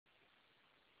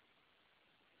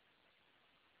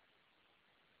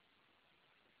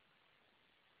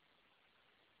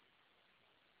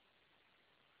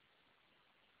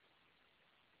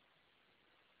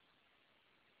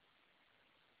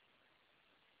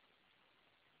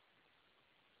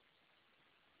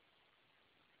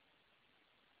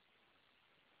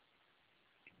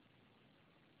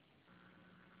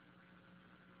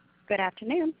Good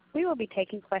afternoon. We will be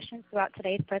taking questions throughout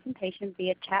today's presentation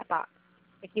via chat box.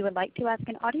 If you would like to ask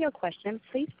an audio question,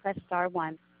 please press star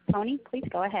 1. Tony, please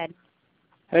go ahead.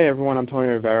 Hey everyone, I'm Tony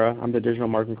Rivera. I'm the Digital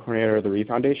Marketing Coordinator of the RE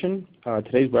Foundation.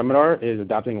 Today's webinar is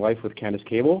Adapting Life with Candace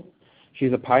Cable.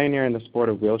 She's a pioneer in the sport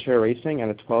of wheelchair racing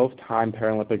and a 12-time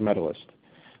Paralympic medalist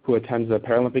who attends the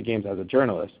Paralympic Games as a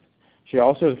journalist. She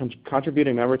also is a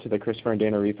contributing member to the Christopher and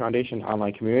Dana RE Foundation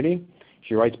online community.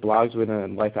 She writes blogs within the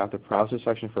Life After Paralysis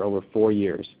section for over 4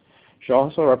 years. She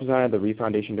also represented the RE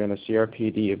Foundation during the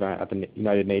CRPD event at the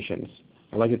United Nations.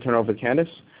 I'd like to turn it over to Candace.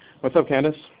 What's up,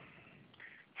 Candace?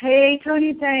 Hey,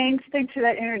 Tony, thanks. Thanks for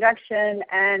that introduction,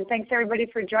 and thanks everybody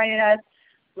for joining us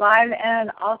live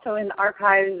and also in the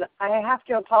archives. I have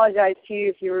to apologize to you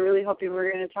if you were really hoping we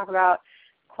were going to talk about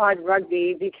quad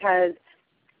rugby, because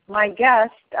my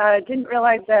guest didn't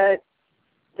realize that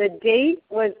the date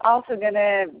was also going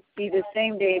to be the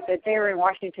same date that they were in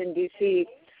Washington, D.C.,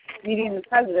 meeting the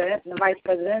President and the Vice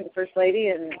President, the First Lady,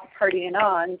 and partying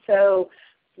on. So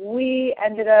we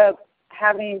ended up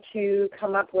having to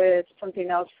come up with something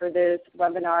else for this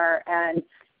webinar, and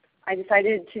I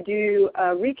decided to do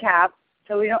a recap.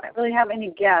 So we don't really have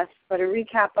any guests, but a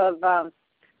recap of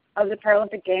the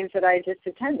Paralympic Games that I just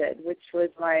attended, which was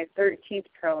my 13th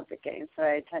Paralympic Games that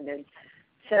I attended.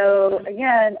 So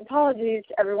again, apologies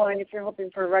to everyone if you're hoping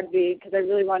for rugby, because I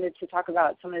really wanted to talk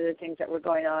about some of the things that were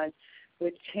going on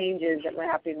with changes that were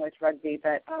happening with rugby.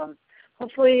 But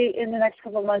hopefully in the next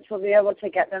couple of months we'll be able to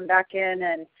get them back in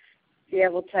and be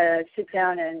able to sit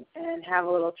down and have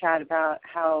a little chat about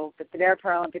how the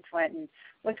Paralympics went and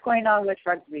what's going on with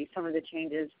rugby, some of the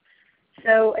changes.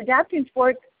 So adapting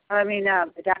sports,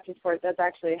 that's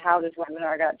actually how this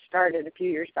webinar got started a few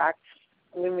years back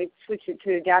when we switched it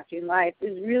to Adapting Life,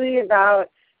 is really about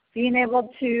being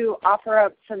able to offer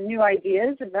up some new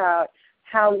ideas about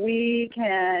how we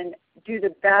can do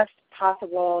the best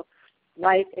possible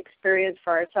life experience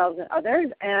for ourselves and others.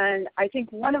 And I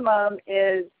think one of them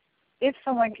is, if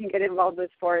someone can get involved with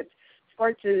sports,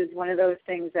 sports is one of those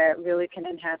things that really can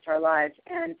enhance our lives.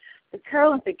 And the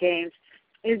Paralympic Games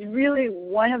is really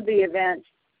one of the events.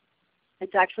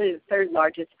 It's actually the third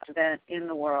largest event in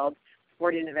the world,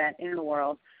 sporting event in the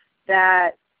world,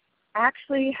 that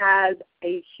actually has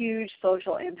a huge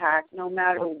social impact no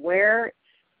matter where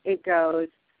it goes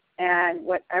and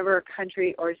whatever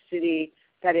country or city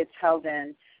that it's held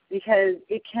in, because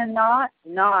it cannot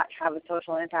not have a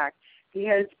social impact,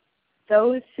 because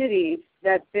those cities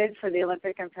that bid for the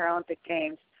Olympic and Paralympic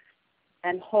Games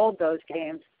and hold those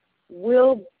games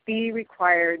will be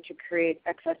required to create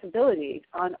accessibility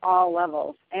on all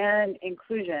levels and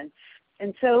inclusion.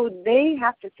 And so they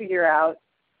have to figure out,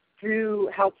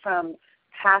 through help from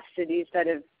past cities that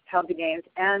have held the games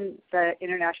and the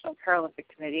International Paralympic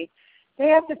Committee, they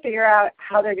have to figure out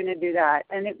how they're going to do that.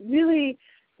 And it really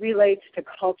relates to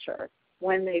culture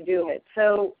when they do it.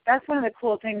 So that's one of the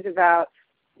cool things about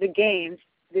the games,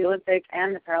 the Olympics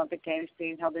and the Paralympic Games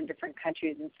being held in different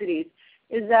countries and cities,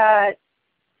 is that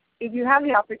if you have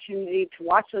the opportunity to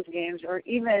watch those games or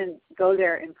even go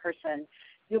there in person,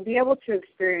 you'll be able to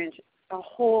experience a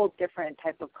whole different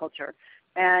type of culture.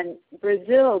 And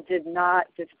Brazil did not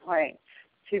disappoint,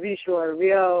 to be sure.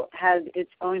 Rio has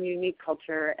its own unique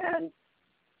culture, and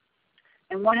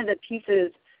one of the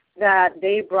pieces that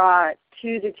they brought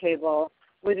to the table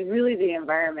was really the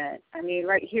environment. I mean,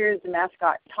 right here is the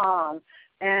mascot, Tom,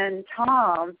 and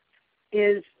Tom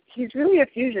he's really a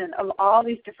fusion of all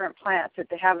these different plants that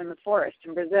they have in the forest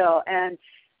in Brazil, and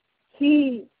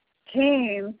he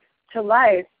came to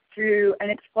life through an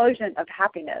explosion of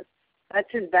happiness. That's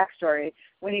his backstory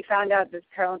when he found out that the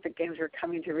Paralympic Games were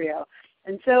coming to Rio.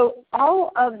 And so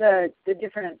all of the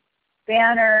different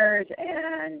banners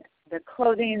and the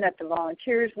clothing that the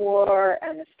volunteers wore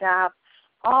and the staff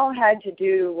all had to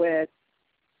do with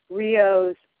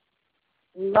Rio's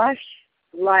lush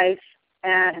life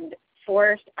and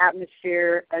forest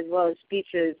atmosphere, as well as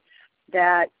beaches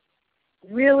that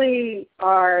really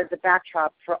are the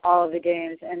backdrop for all of the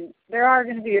games. And there are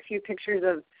going to be a few pictures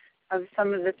of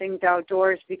some of the things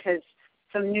outdoors, because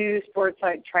some new sports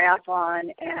like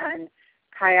triathlon and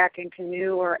kayak and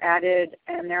canoe were added,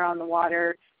 and they're on the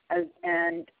water.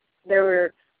 And there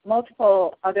were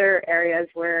multiple other areas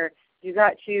where you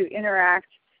got to interact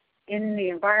in the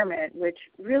environment, which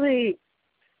really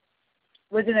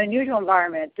was an unusual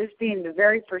environment, this being the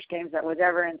very first games that was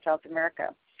ever in South America.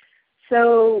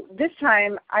 So this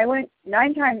time, I went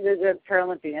 9 times as a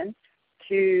Paralympian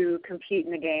to compete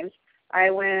in the games.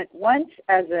 I went once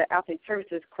as an athlete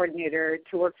services coordinator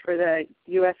to work for the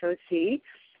USOC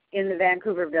in the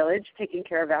Vancouver Village, taking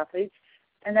care of athletes.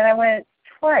 And then I went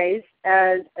twice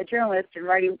as a journalist and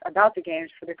writing about the games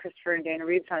for the Christopher and Dana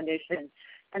Reeve Foundation.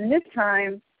 And this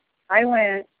time I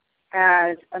went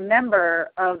as a member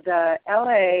of the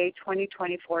LA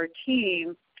 2024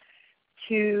 team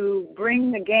to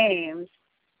bring the games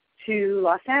to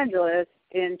Los Angeles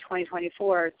in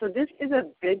 2024. So this is a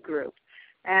bid group,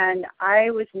 and I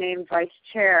was named vice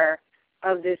chair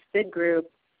of this bid group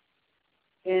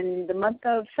in the month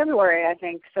of February, I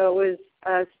think. So it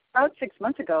was about 6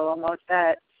 months ago almost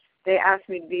that they asked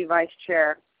me to be vice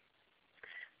chair.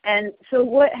 And so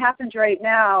what happens right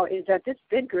now is that this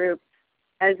bid group,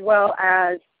 as well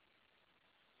as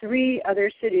 3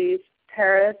 other cities,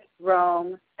 Paris,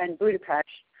 Rome, and Budapest,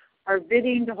 are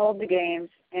bidding to hold the games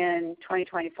in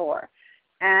 2024.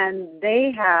 And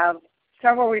they have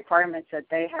several requirements that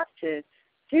they have to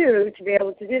do to be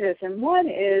able to do this. And one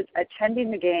is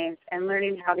attending the games and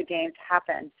learning how the games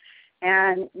happen.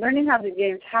 And learning how the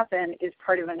games happen is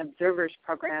part of an observer's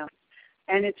program.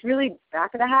 And it's really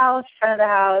back of the house, front of the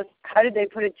house, how did they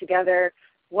put it together,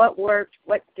 what worked,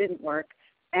 what didn't work,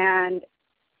 and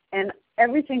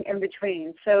everything in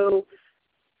between. So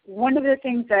one of the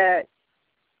things that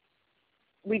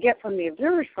we get from the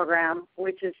Observers Program,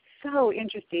 which is so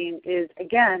interesting, is,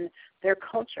 again, their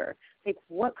culture. Like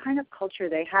what kind of culture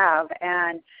they have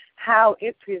and how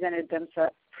it presented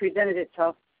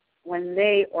itself when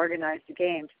they organized the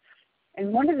games.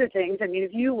 And one of the things, I mean,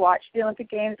 if you watch the Olympic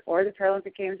Games or the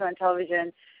Paralympic Games on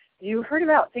television, you heard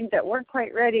about things that weren't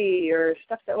quite ready or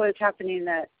stuff that was happening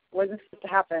that wasn't supposed to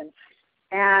happen.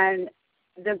 And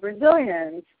the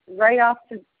Brazilians, right off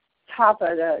the top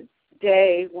of the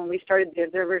day when we started the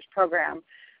Observers Program,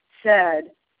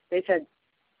 they said,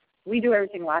 we do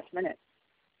everything last minute.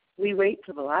 We wait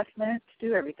till the last minute to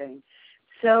do everything.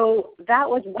 So that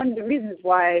was one of the reasons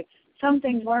why some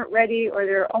things weren't ready, or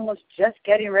they're almost just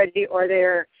getting ready, or they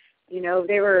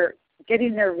were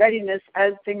getting their readiness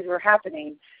as things were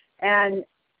happening. And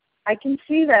I can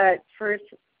see that for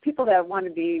people that want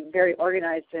to be very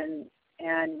organized and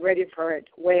ready for it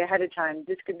way ahead of time,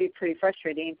 this could be pretty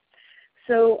frustrating.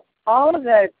 So all of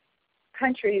the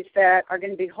countries that are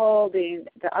going to be holding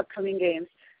the upcoming games,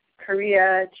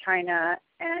 Korea, China,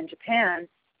 and Japan,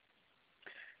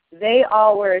 they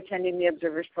all were attending the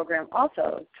Observers Program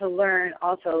also to learn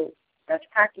also best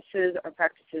practices or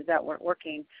practices that weren't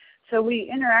working. So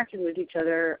we interacted with each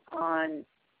other on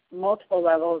multiple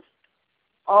levels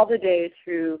all the days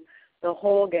through the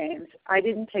whole games. I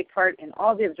didn't take part in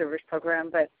all the Observers Program,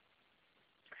 but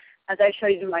as I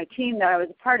showed you my team that I was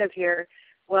a part of here,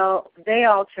 well, they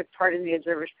all took part in the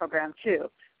Observers Program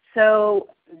too.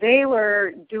 So they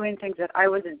were doing things that I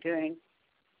wasn't doing.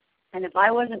 And if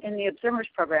I wasn't in the Observers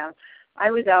Program,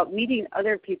 I was out meeting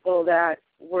other people that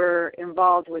were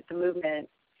involved with the movement,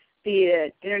 be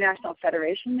it international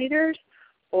federation leaders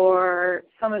or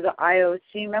some of the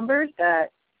IOC members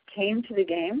that came to the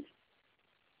games,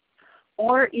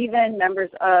 or even members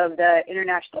of the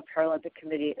International Paralympic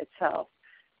Committee itself.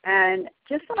 And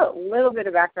just a little bit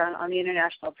of background on the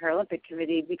International Paralympic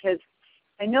Committee, because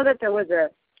I know that there was a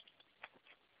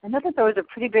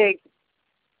pretty big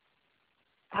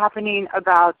happening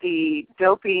about the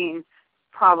doping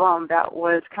problem that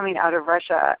was coming out of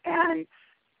Russia, and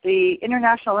the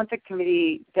International Olympic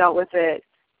Committee dealt with it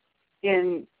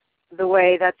in the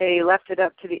way that they left it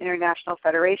up to the international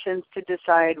federations to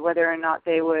decide whether or not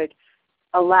they would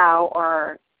allow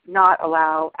or not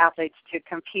allow athletes to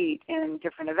compete in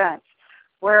different events.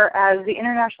 Whereas the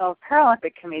International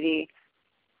Paralympic Committee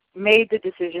made the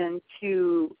decision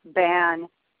to ban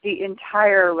the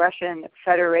entire Russian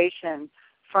Federation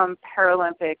from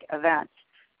Paralympic events.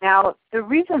 Now, the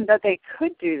reason that they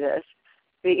could do this,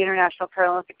 the International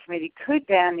Paralympic Committee could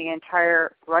ban the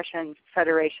entire Russian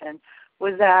Federation,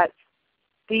 was that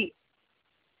the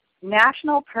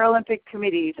national Paralympic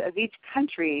committees of each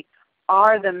country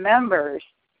are the members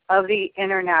of the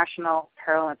International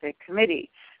Paralympic Committee.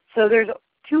 So there's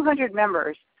 200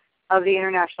 members of the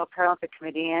International Paralympic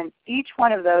Committee, and each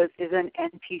one of those is an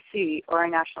NPC, or a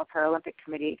National Paralympic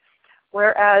Committee,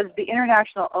 whereas the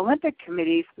International Olympic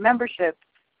Committee's membership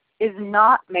is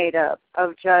not made up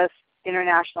of just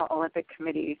international Olympic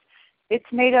committees. It's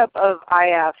made up of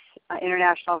IFs,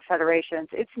 international federations.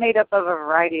 It's made up of a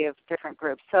variety of different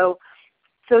groups. So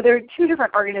there are 2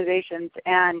 different organizations,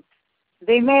 and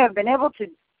they may have been able to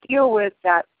deal with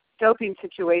that doping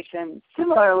situation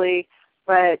similarly,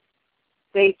 but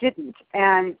they didn't.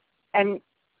 And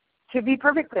to be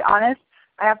perfectly honest,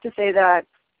 I have to say that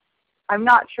I'm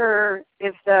not sure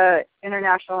if the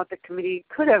International Olympic Committee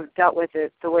could have dealt with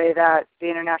it the way that the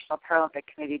International Paralympic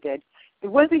Committee did. It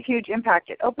was a huge impact.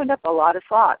 It opened up a lot of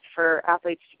slots for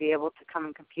athletes to be able to come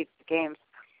and compete at the games.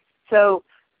 So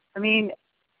I mean,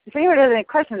 if anyone has any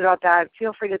questions about that,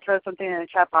 feel free to throw something in the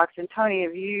chat box. And Tony,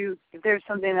 if there's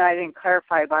something that I didn't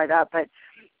clarify by that, but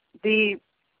the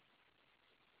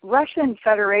Russian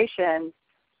Federation,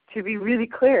 to be really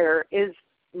clear, is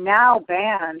now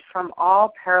banned from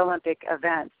all Paralympic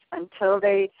events until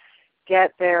they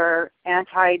get their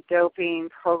anti-doping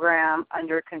program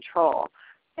under control,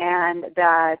 and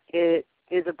that it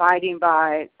is abiding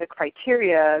by the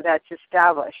criteria that's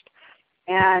established.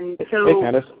 And so, hey,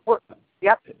 Candace.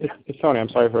 Yep. It's Tony. I'm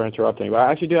sorry for interrupting, but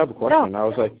I actually do have a question. No. I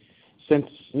was like, since,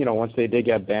 once they did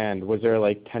get banned, was there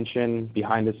like tension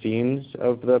behind the scenes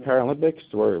of the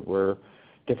Paralympics? Were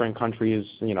different countries,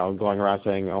 going around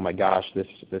saying, "Oh my gosh,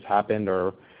 this happened,"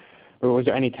 or was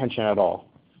there any tension at all?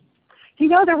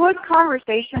 There was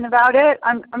conversation about it.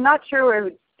 I'm not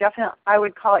sure I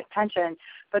would call it tension,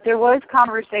 but there was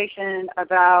conversation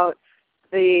about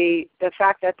the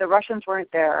fact that the Russians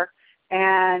weren't there,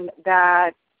 and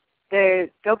that the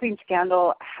doping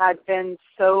scandal had been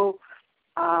so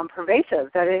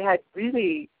pervasive that it had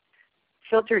really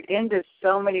filtered into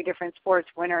so many different sports,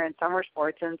 winter and summer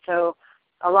sports. And so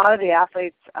a lot of the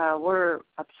athletes were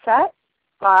upset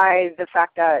by the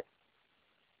fact that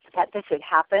this had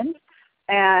happened,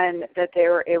 and that they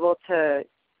were able to,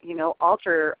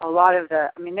 alter a lot of they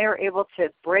were able to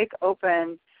break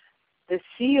open the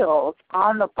seals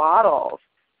on the bottles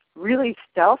really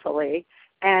stealthily,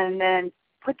 and then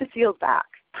put the seals back,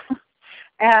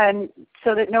 and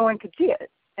so that no one could see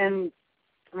it. And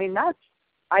that's,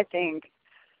 I think,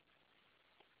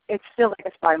 it's still like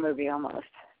a spy movie almost,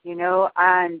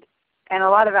 and a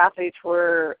lot of athletes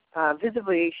were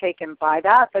visibly shaken by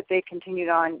that, but they continued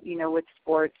on, with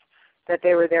sports that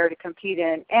they were there to compete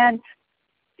in. And,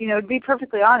 to be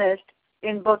perfectly honest,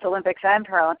 in both Olympics and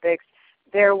Paralympics,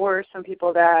 there were some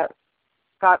people that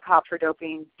got caught for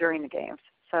doping during the games.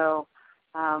 So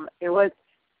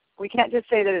we can't just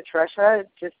say that it's Russia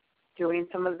just doing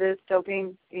some of this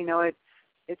doping.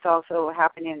 It's also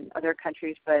happening in other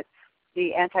countries, but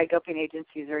the anti-doping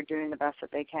agencies are doing the best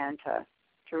that they can to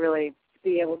really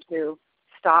be able to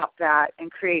stop that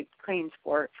and create clean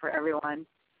sport for everyone.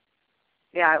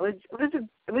 Yeah, it was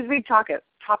a big topic.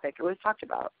 It was talked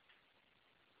about.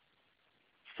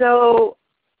 So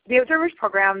the Observers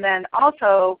Program then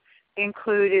also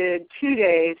included 2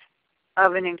 days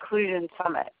of an inclusion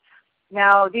summit.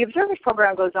 Now, the Observers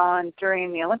Program goes on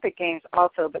during the Olympic Games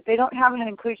also, but they don't have an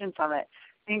inclusion summit.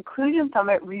 The inclusion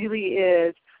summit really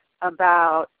is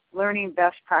about learning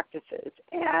best practices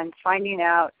and finding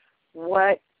out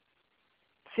what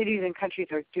cities and countries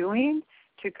are doing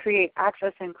to create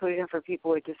access and inclusion for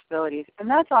people with disabilities. And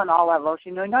that's on all levels,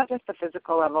 not just the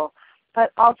physical level,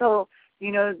 but also,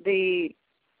 the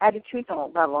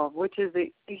attitudinal level, which is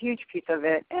a huge piece of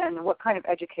it, and what kind of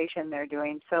education they're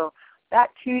doing. So that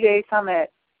 2-day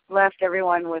summit left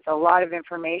everyone with a lot of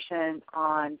information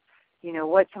on,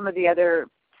 what some of the other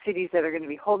cities that are going to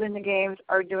be holding the games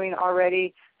are doing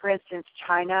already. For instance,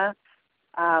 China.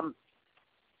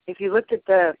 If you looked at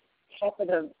the top of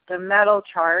the medal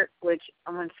chart, which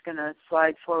I'm just going to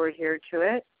slide forward here to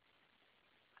it,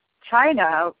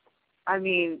 China,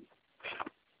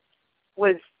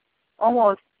 was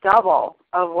almost double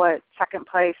of what second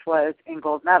place was in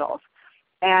gold medals.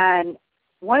 And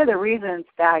one of the reasons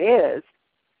that is,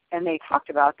 and they talked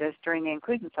about this during the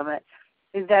Inclusion Summit,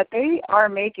 is that they are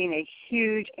making a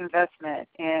huge investment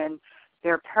in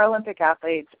their Paralympic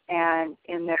athletes and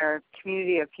in their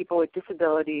community of people with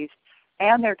disabilities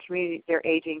and their community, their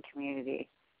aging community.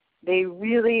 They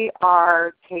really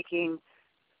are taking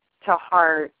to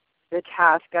heart the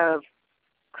task of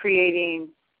creating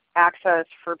access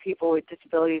for people with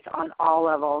disabilities on all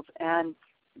levels. And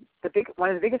one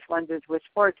of the biggest ones is with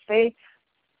sports.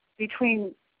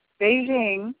 Between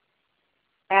Beijing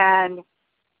and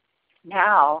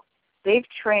now, they've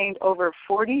trained over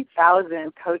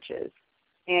 40,000 coaches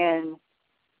in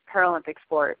Paralympic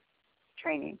sport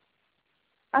training.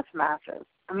 That's massive.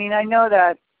 I know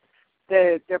that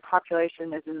their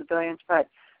population is in the billions, but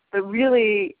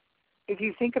really, if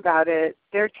you think about it,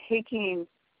 they're taking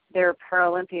their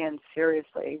Paralympians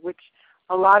seriously, which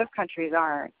a lot of countries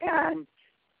aren't. And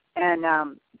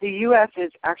the U.S.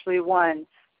 is actually one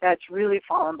that's really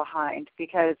fallen behind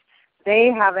because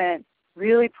they haven't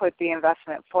really put the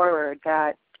investment forward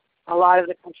that a lot of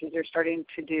the countries are starting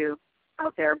to do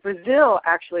out there. Brazil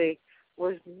actually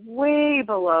was way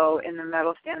below in the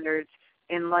medal standards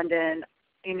in London.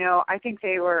 I think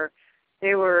they were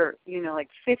like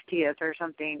 50th or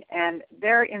something, and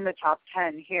they're in the top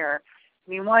 10 here.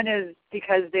 One is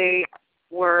because they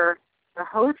were the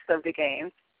hosts of the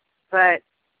games, but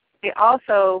they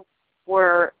also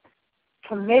were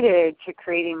committed to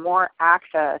creating more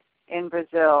access in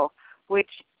Brazil, which,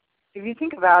 if you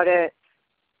think about it,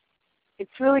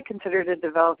 it's really considered a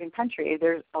developing country.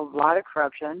 There's a lot of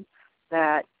corruption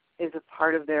that is a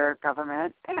part of their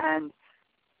government, and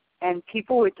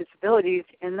people with disabilities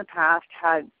in the past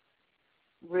had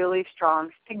really strong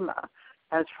stigma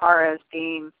as far as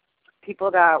being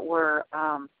people that were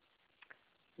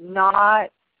not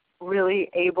really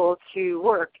able to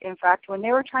work. In fact, when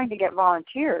they were trying to get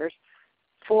volunteers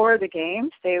for the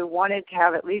games, they wanted to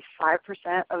have at least 5%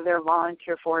 of their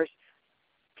volunteer force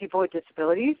people with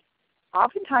disabilities.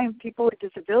 Oftentimes, people with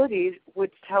disabilities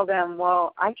would tell them,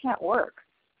 well, I can't work.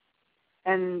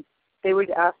 And they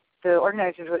would ask, the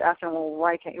organizers would ask them, well,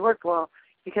 why can't you work? Well,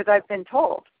 because I've been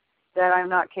told that I'm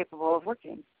not capable of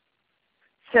working.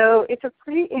 So it's a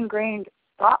pretty ingrained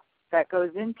thought that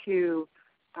goes into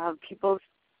people's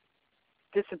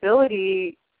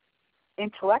disability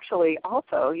intellectually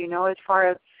also, as far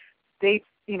as they,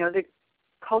 the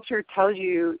culture tells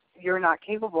you you're not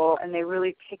capable, and they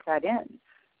really take that in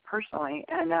personally.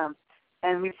 And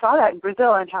we saw that in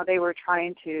Brazil and how they were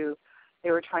trying to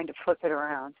flip it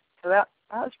around. So that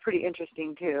was pretty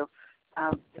interesting too.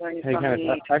 Hey,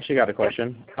 Candace, I actually got a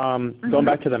question. Going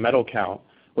back to the medal count,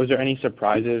 was there any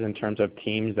surprises in terms of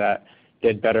teams that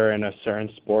did better in a certain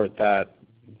sport that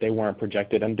they weren't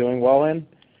projected on doing well in?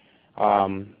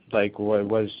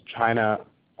 Was China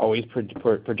always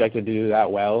projected to do that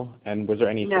well? And was there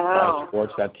any surprise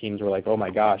sports that teams were like, oh my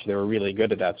gosh, they were really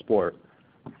good at that sport?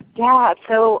 Yeah,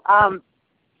 so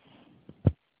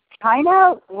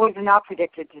China was not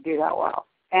predicted to do that well.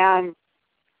 And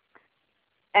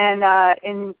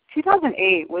in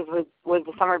 2008 was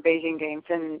the Summer Beijing Games,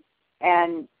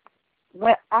 and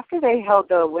after they held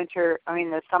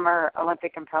the Summer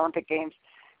Olympic and Paralympic Games,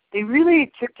 they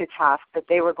really took to task that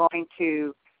they were going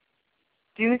to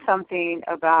do something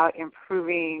about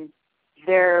improving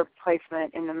their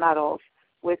placement in the medals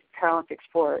with Paralympic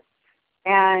sport.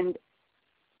 And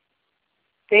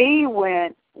they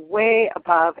went way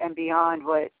above and beyond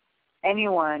what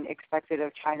anyone expected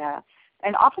of China.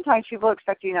 And oftentimes people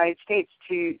expect the United States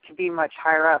to be much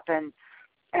higher up.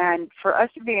 And for us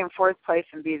to be in fourth place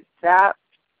and be that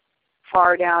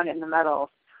far down in the medals,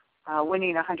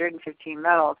 winning 115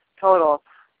 medals total,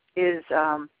 it's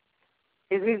a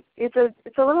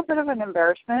little bit of an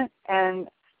embarrassment. And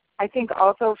I think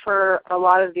also for a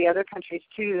lot of the other countries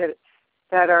too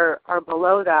that are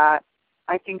below that,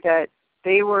 I think that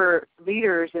they were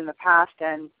leaders in the past,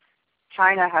 and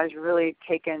China has really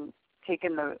taken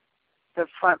the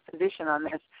front position on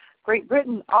this. Great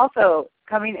Britain also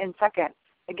coming in second.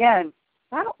 Again,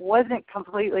 that wasn't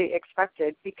completely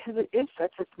expected because it is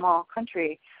such a small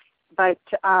country. But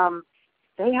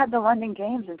they had the London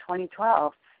Games in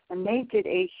 2012, and they did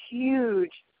a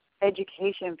huge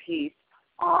education piece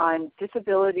on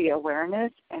disability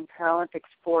awareness and Paralympic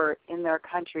sport in their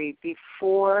country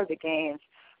before the Games.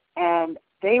 And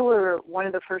they were one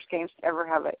of the first games to ever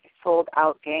have a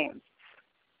sold-out games,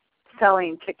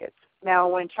 selling tickets. Now,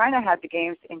 when China had the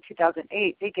Games in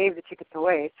 2008, they gave the tickets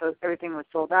away, so everything was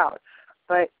sold out.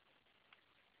 But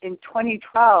in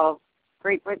 2012,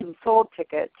 Great Britain sold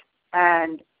tickets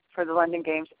and for the London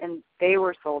Games, and they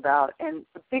were sold out. And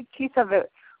the big piece of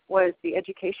it was the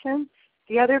education.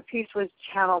 The other piece was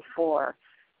Channel 4.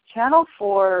 Channel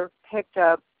 4 picked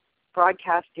up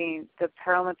broadcasting the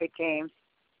Paralympic Games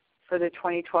for the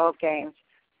 2012 Games,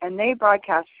 and they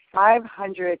broadcast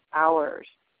 500 hours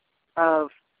of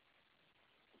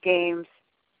games.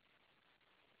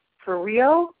 For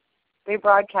Rio, they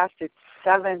broadcasted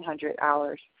 700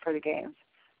 hours for the Games.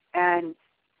 And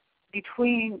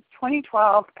between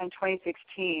 2012 and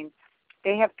 2016,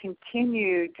 they have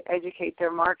continued to educate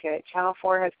their market. Channel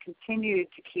 4 has continued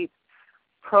to keep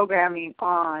programming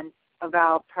on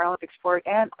about Paralympic sport,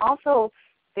 and also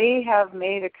they have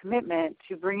made a commitment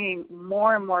to bringing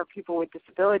more and more people with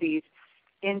disabilities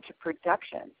into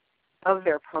production of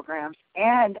their programs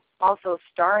and also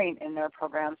starring in their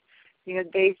programs.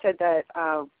 They said that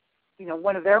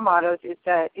one of their mottos is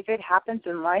that if it happens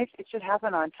in life, it should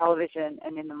happen on television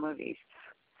and in the movies.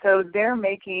 So they're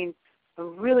making a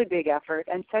really big effort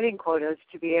and setting quotas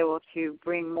to be able to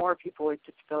bring more people with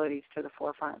disabilities to the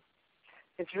forefront.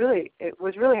 It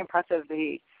was really impressive,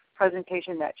 the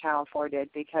presentation that Channel 4 did,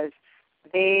 because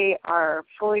they are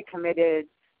fully committed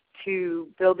to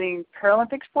building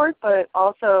Paralympic sport, but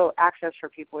also access for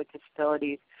people with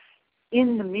disabilities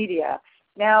in the media.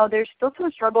 Now, there's still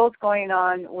some struggles going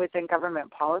on within government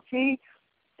policy,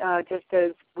 just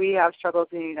as we have struggles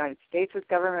in the United States with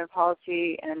government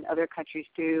policy and other countries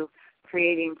do,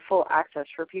 creating full access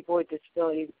for people with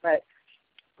disabilities. But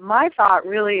my thought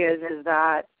really is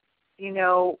that, you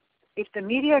know, if the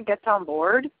media gets on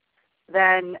board,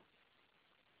 then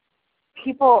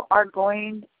people are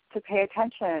going to pay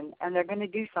attention, and they're going to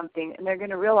do something, and they're going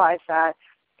to realize that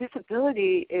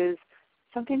disability is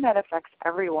something that affects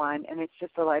everyone, and it's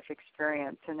just a life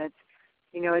experience. And it's,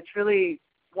 you know, it's really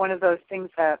one of those things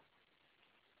that,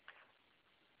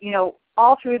 you know,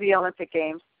 all through the Olympic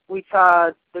Games, we saw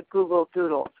the Google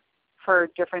Doodles for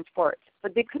different sports,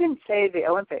 but they couldn't say the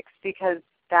Olympics because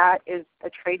that is a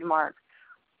trademark,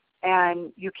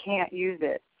 and you can't use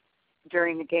it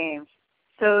during the games.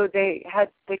 So they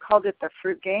called it the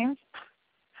Fruit Games.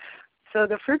 So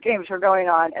the Fruit Games were going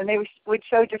on, and they would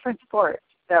show different sports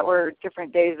that were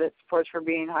different days that sports were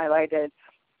being highlighted.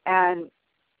 And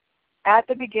at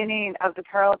the beginning of the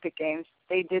Paralympic Games,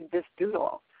 they did this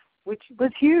doodle, which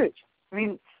was huge. I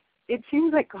mean, it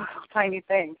seems like a little tiny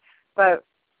thing, but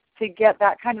to get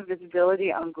that kind of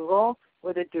visibility on Google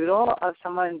with a doodle of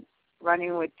someone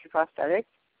running with two prosthetics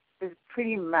is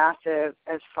pretty massive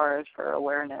as far as for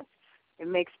awareness. It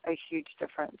makes a huge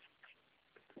difference.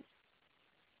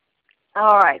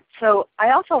 All right, so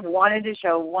I also wanted to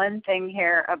show one thing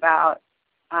here about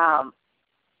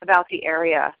the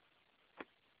area.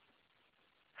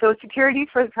 So security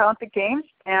for the Paralympic Games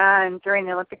and during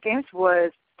the Olympic Games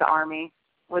was the Army,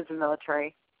 was the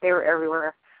military. They were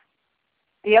everywhere.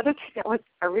 The other thing that was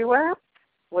everywhere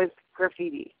was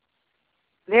graffiti.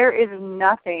 There is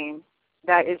nothing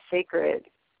that is sacred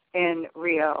in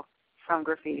Rio from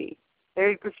graffiti.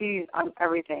 There's graffiti on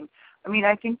everything. I mean,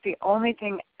 I think the only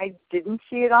thing I didn't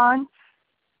see it on,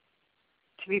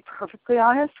 to be perfectly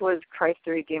honest, was Christ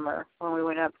the Redeemer. When we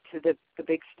went up to the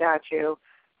big statue,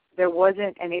 there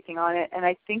wasn't anything on it, and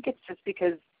I think it's just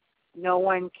because no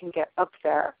one can get up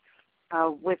there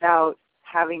without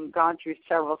having gone through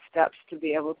several steps to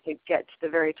be able to get to the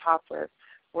very top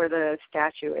where the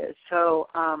statue is. So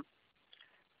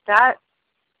that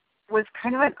was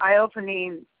kind of an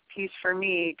eye-opening piece for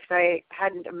me, because I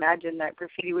hadn't imagined that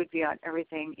graffiti would be on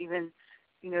everything. Even,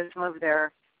 you know, some of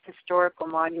their historical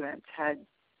monuments had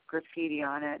graffiti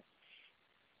on it.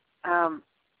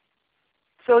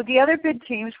 So the other big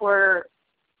teams were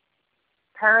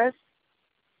Paris,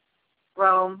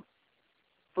 Rome,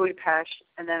 Budapest,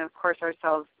 and then, of course,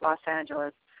 ourselves, Los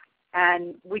Angeles.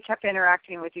 And we kept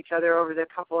interacting with each other over the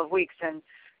couple of weeks, and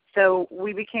so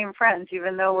we became friends.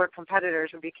 Even though we're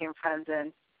competitors, we became friends,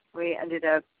 and we ended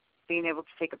up being able to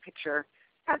take a picture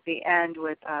at the end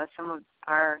with some of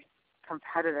our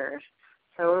competitors.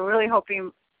 So we're really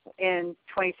hoping in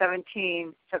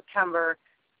 2017, September,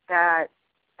 that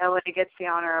LA gets the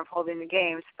honor of holding the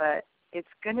games, but it's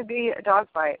going to be a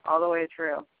dogfight all the way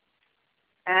through.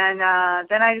 And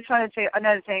then I just want to say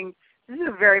another thing. This is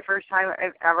the very first time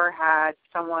I've ever had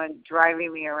someone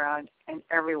driving me around and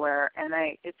everywhere, and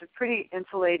it's a pretty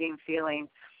insulating feeling.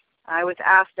 I was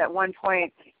asked at one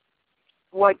point,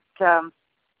 what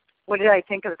did I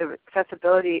think of the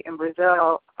accessibility in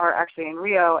Brazil, or actually in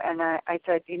Rio, and I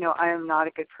said, you know, I am not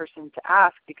a good person to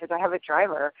ask because I have a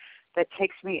driver that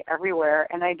takes me everywhere,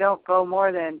 and I don't go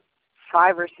more than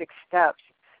 5 or 6 steps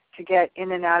to get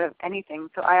in and out of anything.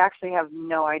 So I actually have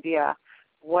no idea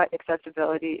what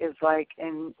accessibility is like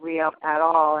in Rio at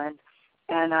all.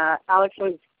 And Alex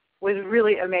was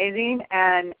really amazing,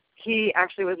 and he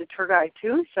actually was a tour guide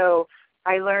too. So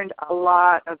I learned a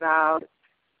lot about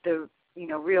the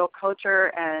Rio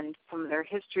culture and some of their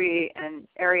history and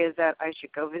areas that I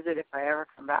should go visit if I ever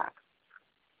come back.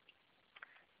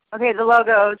 Okay, the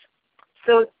logos.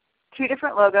 So 2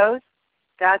 different logos.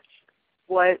 That's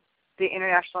what the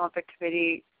International Olympic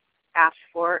Committee asked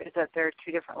for, is that there are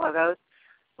 2 different logos.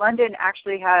 London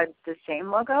actually had the same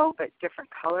logo but different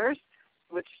colors,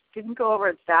 which didn't go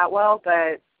over that well,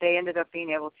 but they ended up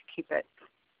being able to keep it.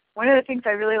 One of the things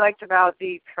I really liked about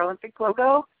the Paralympic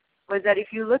logo was that if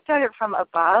you looked at it from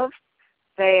above,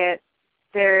 it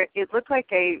looked like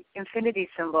a infinity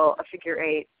symbol, a figure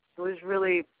 8. It was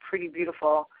really pretty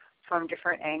beautiful from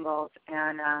different angles,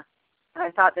 and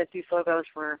I thought that these logos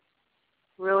were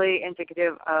really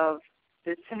indicative of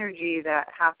the synergy that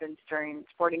happens during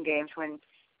sporting games when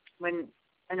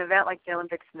an event like the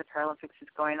Olympics and the Paralympics is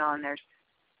going on. There's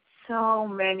so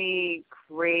many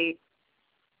great,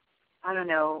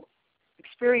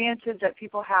 experiences that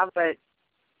people have, but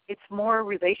it's more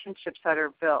relationships that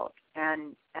are built,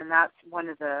 and that's one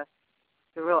of the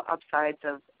real upsides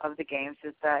of the games,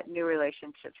 is that new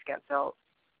relationships get built.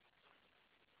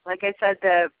 Like I said,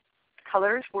 the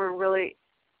colors were really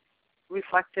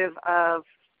reflective of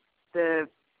the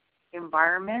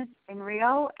environment in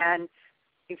Rio, and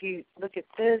if you look at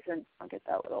this, and I'll get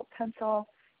that little pencil,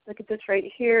 look at this right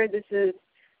here. This is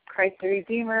Christ the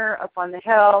Redeemer up on the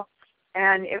hill,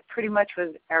 and it pretty much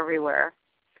was everywhere.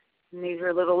 And these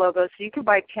were little logos, so you could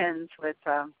buy pins with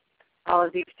all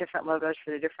of these different logos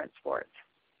for the different sports.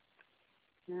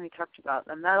 And we talked about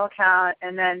the medal count,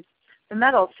 and then the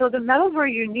medals. So the medals were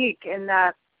unique in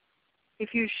that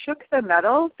if you shook the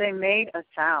medals, they made a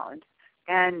sound.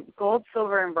 And gold,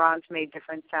 silver, and bronze made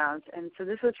different sounds. And so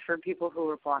this was for people who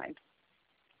were blind.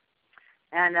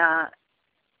 And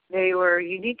they were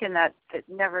unique in that it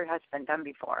never has been done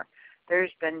before.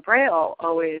 There's been Braille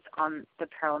always on the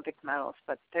Paralympic medals,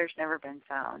 but there's never been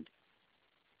sound.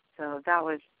 So that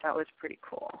was pretty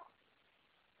cool.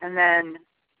 And then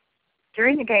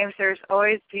during the games, there's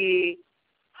always the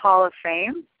Hall of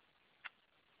Fame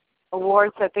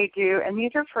awards that they do, and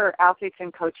these are for athletes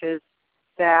and coaches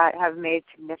that have made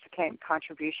significant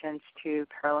contributions to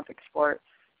Paralympic sport.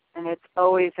 And it's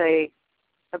always a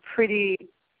pretty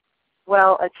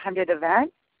well-attended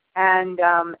event. And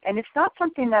it's not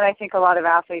something that I think a lot of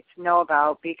athletes know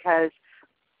about because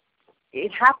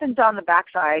it happens on the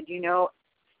backside. You know,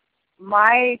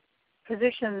 my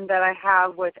position that I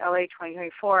have with LA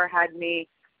 2024 had me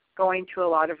going to a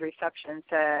lot of receptions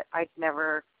that I'd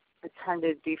never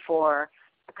attended before.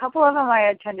 A couple of them I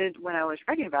attended when I was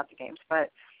writing about the games,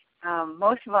 but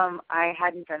most of them I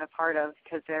hadn't been a part of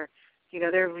because they're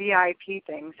VIP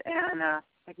things, and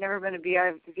I'd never been a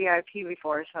VIP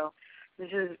before, so this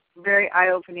is very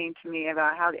eye-opening to me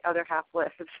about how the other half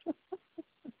lives.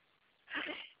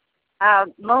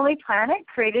 Lonely Planet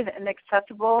created an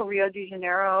accessible Rio de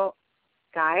Janeiro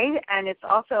guide, and it's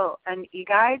also an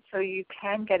e-guide, so you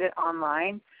can get it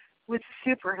online. It was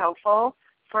super helpful.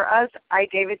 For us, I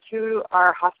gave it to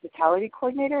our hospitality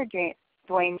coordinator,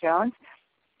 Dwayne Jones,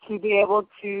 to be able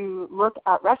to look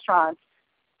at restaurants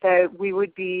that we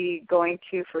would be going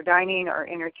to for dining or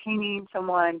entertaining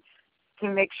someone to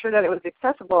make sure that it was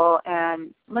accessible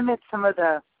and limit some of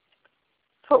the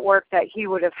footwork that he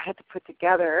would have had to put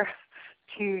together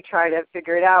to try to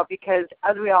figure it out. Because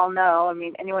as we all know, I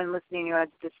mean, anyone listening who has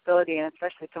a disability, and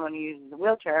especially someone who uses a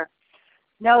wheelchair,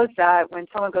 knows that when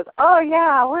someone goes, oh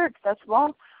yeah, we're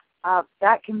accessible,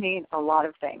 that can mean a lot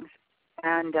of things.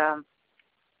 And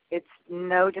it's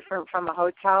no different from a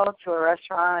hotel to a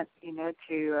restaurant,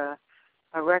 to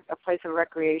a place of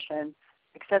recreation.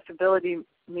 Accessibility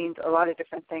means a lot of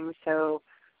different things. So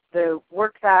the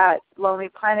work that Lonely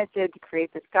Planet did to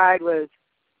create this guide was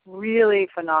really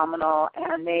phenomenal,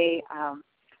 and they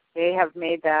have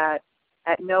made that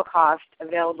at no cost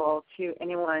available to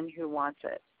anyone who wants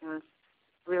it. It was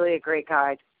really a great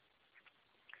guide.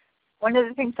 One of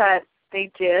the things that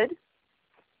they did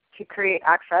to create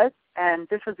access, and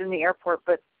this was in the airport,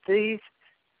 but these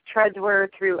treads were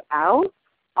throughout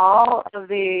all of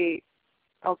the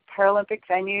Paralympic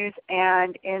venues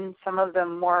and in some of the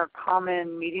more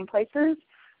common meeting places,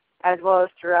 as well as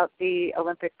throughout the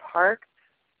Olympic Park.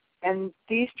 And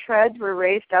these treads were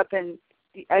raised up, and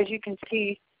as you can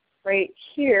see right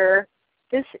here,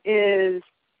 this is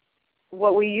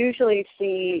what we usually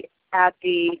see at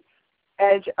the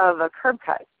edge of a curb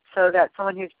cut, so that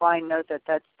someone who's blind knows that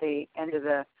that's the end of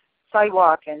the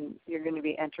sidewalk and you're going to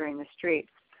be entering the street.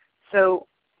 So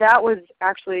that was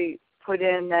actually put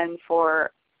in then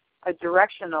for a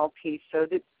directional piece, so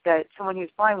that someone who's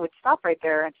blind would stop right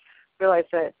there and realize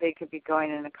that they could be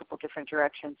going in a couple different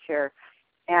directions here.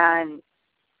 And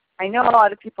I know a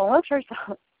lot of people in wheelchairs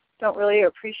don't really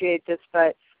appreciate this,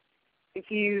 but if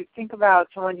you think about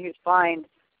someone who's blind,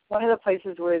 one of the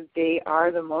places where they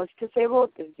are the most disabled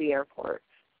is the airport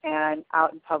and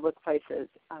out in public places,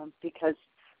 because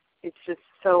it's just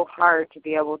so hard to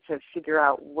be able to figure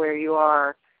out where you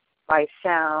are by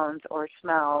sounds or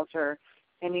smells or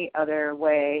any other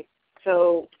way.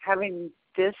 So having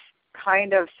this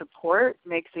kind of support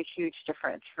makes a huge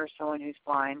difference for someone who's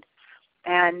blind.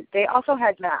 And they also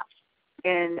had maps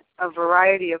in a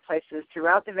variety of places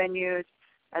throughout the venues,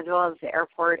 as well as the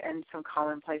airport and some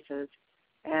common places.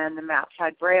 And the maps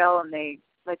had Braille, and they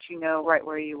let you know right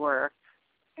where you were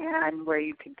and where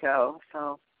you could go.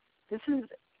 So this is,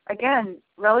 again,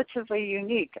 relatively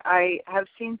unique. I have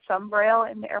seen some Braille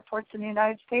in the airports in the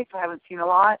United States. I haven't seen a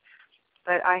lot,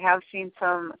 but I have seen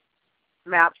some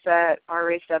maps that are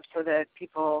raised up so that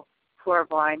people who are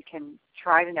blind can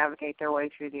try to navigate their way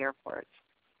through the airports.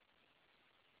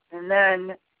 And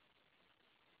then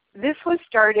this was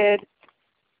started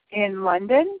in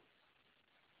London,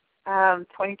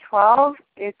 2012.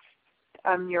 It's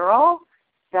a mural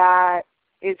that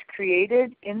is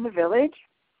created in the village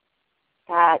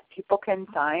that people can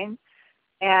sign.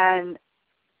 And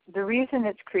the reason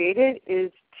it's created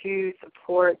is to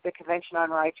support the Convention on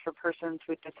Rights for Persons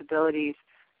with Disabilities,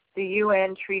 the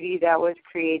UN treaty that was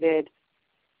created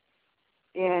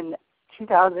in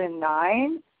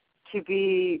 2009 to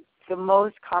be the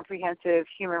most comprehensive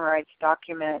human rights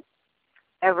document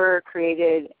ever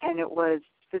created, and it was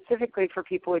specifically for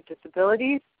people with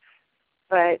disabilities,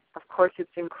 but of course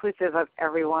it's inclusive of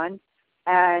everyone,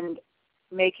 and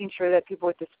making sure that people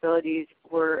with disabilities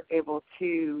were able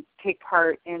to take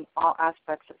part in all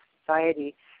aspects of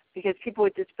society, because people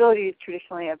with disabilities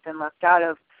traditionally have been left out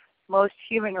of most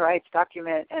human rights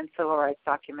document and civil rights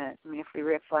document. I mean, if we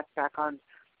reflect back on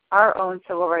our own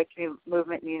civil rights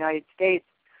movement in the United States,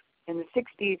 in the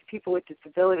 60s, people with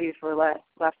disabilities were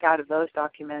left out of those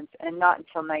documents, and not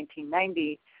until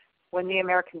 1990, when the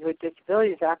Americans with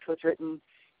Disabilities Act was written,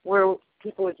 were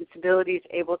people with disabilities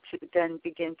able to then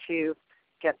begin to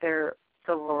get their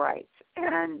civil rights.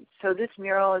 And so this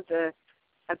mural is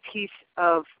a piece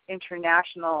of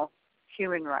international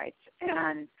human rights.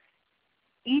 And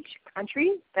each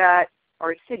country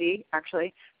or city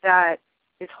actually, that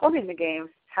is holding the games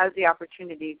has the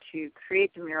opportunity to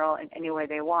create the mural in any way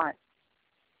they want.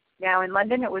 Now in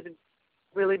London it was a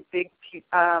really big,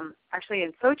 actually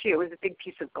in Sochi it was a big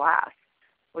piece of glass,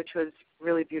 which was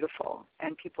really beautiful,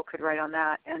 and people could write on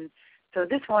that. And so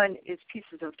this one is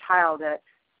pieces of tile that,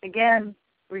 again,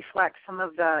 reflect some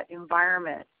of the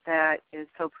environment that is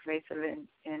so pervasive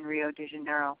in Rio de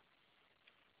Janeiro.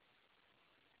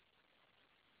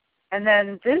 And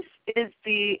then this is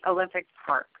the Olympic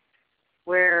Park,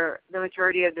 where the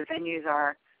majority of the venues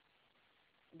are.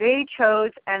 They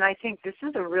chose, and I think this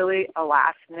is a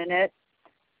last minute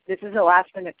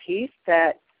piece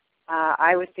that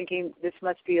I was thinking this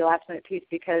must be a last minute piece,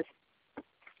 because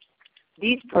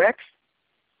these bricks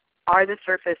are the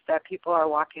surface that people are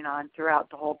walking on throughout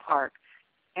the whole park.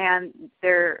 And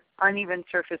they're uneven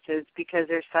surfaces because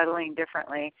they're settling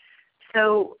differently.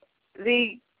 So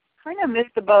they kind of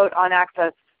missed the boat on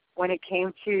access when it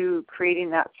came to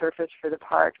creating that surface for the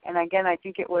park. And again, I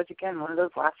think it was, one of those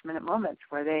last-minute moments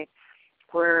where they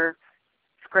were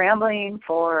scrambling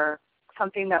for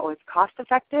something that was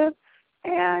cost-effective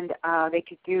and they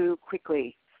could do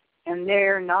quickly. And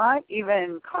they're not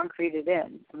even concreted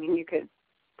in. I mean, you could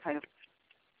kind of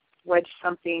wedge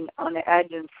something on the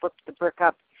edge and flip the brick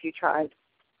up if you tried.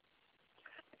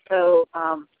 So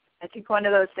I think one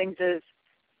of those things is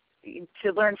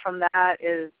to learn from that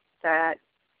is that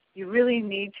you really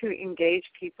need to engage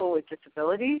people with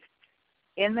disabilities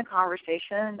in the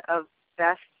conversation of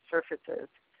best surfaces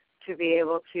to be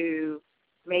able to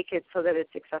make it so that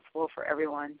it's accessible for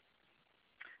everyone.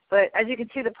 But as you can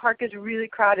see, the park is really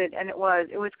crowded, and it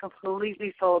was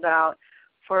completely sold out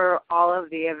for all of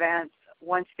the events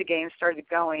once the games started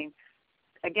going.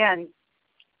 Again,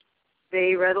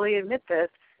 they readily admit this.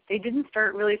 They didn't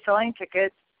start really selling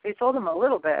tickets. They sold them a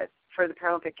little bit for the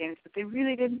Paralympic Games, but they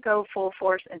really didn't go full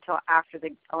force until after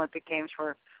the Olympic Games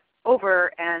were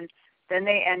over, and then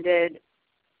they ended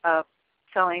up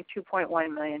selling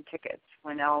 2.1 million tickets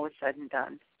when all was said and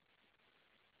done.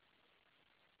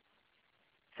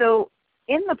 So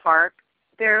in the park,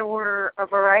 there were a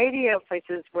variety of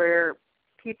places where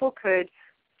people could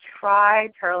try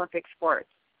Paralympic sports.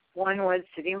 One was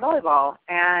sitting volleyball,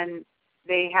 and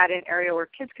they had an area where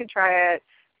kids could try it,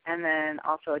 and then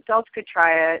also adults could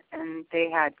try it, and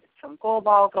they had some goal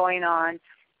ball going on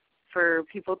for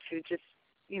people to just,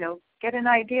 get an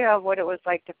idea of what it was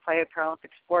like to play a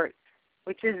Paralympic sport,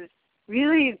 which is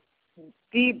really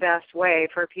the best way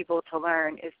for people to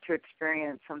learn is to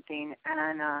experience something.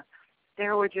 And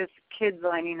there were just kids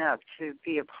lining up to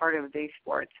be a part of these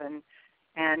sports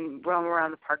and roam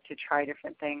around the park to try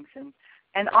different things,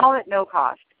 and all at no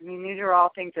cost. I mean, these are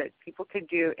all things that people could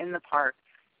do in the park,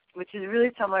 which is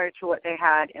really similar to what they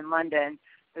had in London,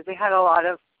 because they had a lot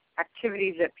of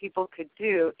activities that people could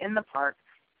do in the park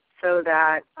so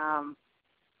that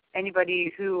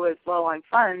anybody who was low on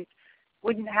funds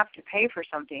wouldn't have to pay for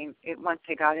something once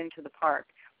they got into the park.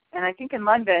 And I think in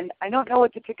London, I don't know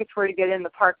what the tickets were to get in the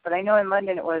park, but I know in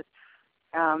London it was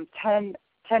 $10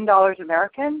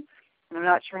 American, and I'm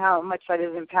not sure how much that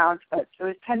is in pounds, but it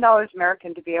was $10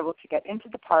 American to be able to get into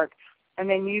the park, and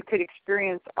then you could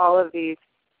experience all of these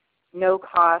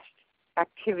no-cost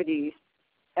activities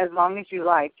as long as you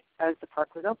liked as the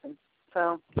park was open.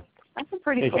 So that's a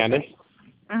pretty cool Candace? thing.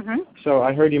 Mm-hmm. So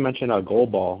I heard you mention a goal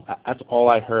ball. That's all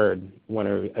I heard when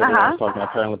everyone was talking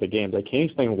about Paralympic Games. Like, can you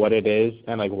explain what it is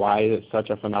and why is it such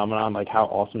a phenomenon? Like, how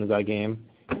awesome is that game?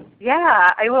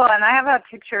 Yeah, I will, and I have a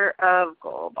picture of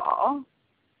goal ball.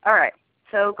 All right,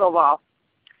 so goal ball.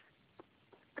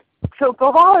 So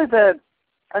goal ball is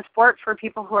a sport for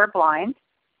people who are blind,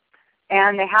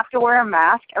 and they have to wear a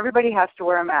mask. Everybody has to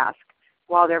wear a mask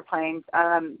while they're playing,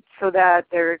 so that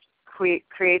there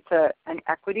creates an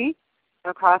equity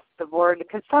across the board,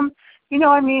 because some,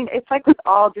 it's like with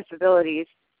all disabilities,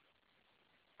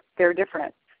 they're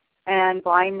different. And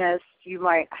blindness, you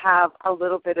might have a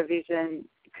little bit of vision.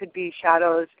 It could be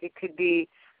shadows. It could be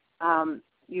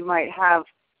you might have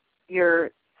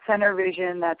your center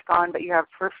vision that's gone, but you have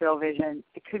peripheral vision.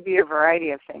 It could be a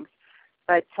variety of things.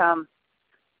 But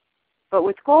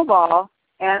with goalball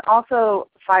and also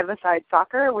five-a-side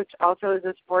soccer, which also is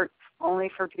a sport only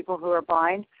for people who are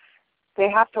blind, they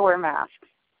have to wear masks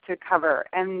to cover.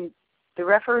 And the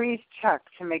referees check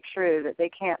to make sure that they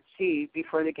can't see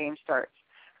before the game starts.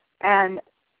 And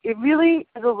it really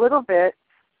is a little bit,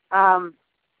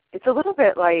 it's a little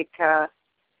bit like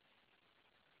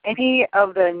any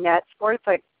of the net sports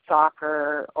like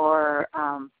soccer or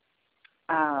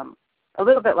a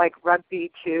little bit like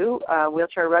rugby too,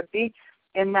 wheelchair rugby,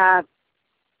 in that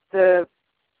the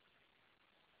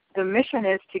mission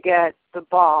is to get the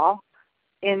ball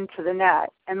into the net.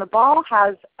 And the ball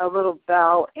has a little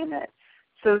bell in it.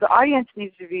 So the audience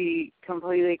needs to be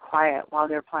completely quiet while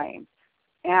they're playing.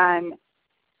 And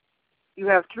you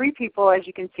have three people, as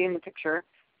you can see in the picture,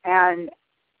 and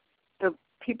the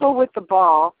people with the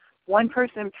ball, one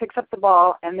person picks up the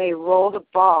ball and they roll the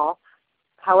ball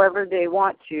however they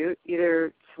want to,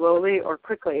 either slowly or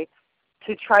quickly,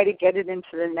 to try to get it into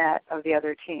the net of the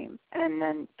other team. And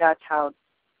then that's how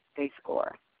they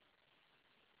score.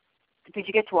 Did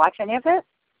you get to watch any of it?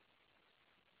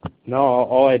 No,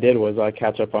 all I did was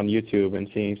catch up on YouTube and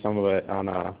seeing some of it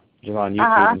on just on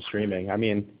YouTube and streaming. I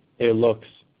mean, it looks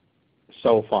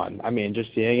so fun. I mean,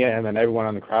 just seeing it, and then everyone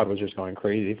in the crowd was just going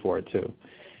crazy for it too.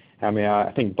 I mean,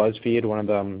 I think BuzzFeed, one of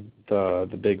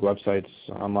the big websites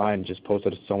online, just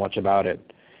posted so much about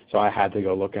it, so I had to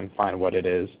go look and find what it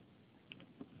is.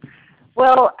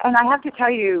 Well, and I have to tell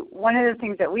you, one of the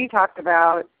things that we talked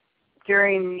about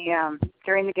during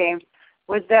the games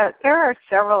was that there are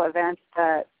several events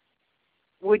that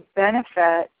would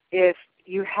benefit if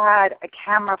you had a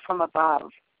camera from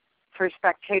above for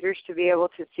spectators to be able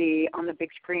to see on the big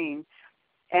screen.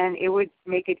 And it would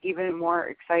make it even more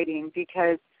exciting,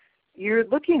 because you're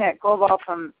looking at goalball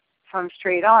from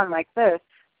straight on like this,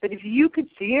 but if you could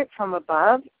see it from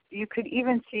above, you could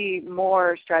even see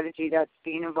more strategy that's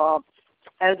being involved,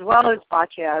 as well as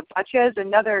boccia. Boccia is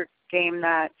another game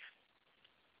that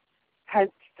has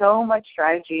so much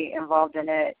strategy involved in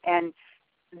it, and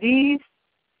these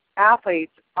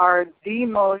athletes are the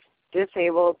most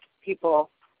disabled people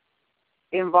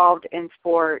involved in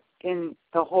sport in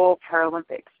the whole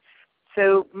Paralympics.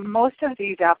 So most of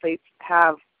these athletes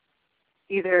have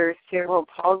either cerebral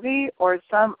palsy or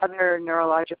some other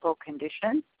neurological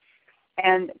condition,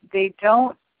 and they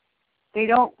don't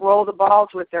roll the balls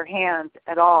with their hands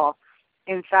at all.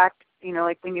 In fact,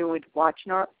 like when you would watch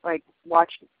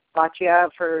boccia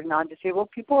for non-disabled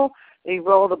people, they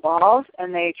roll the balls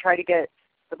and they try to get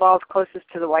the balls closest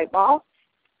to the white ball.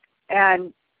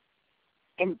 And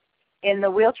in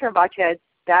the wheelchair boccia,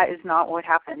 that is not what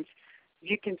happens.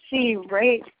 You can see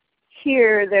right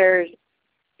here,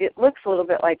 it looks a little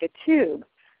bit like a tube,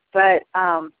 but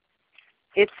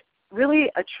it's really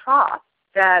a trough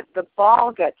that the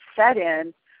ball gets set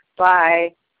in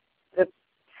by the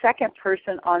second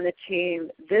person on the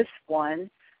team, this one,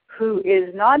 who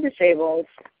is non-disabled,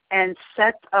 and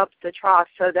sets up the trough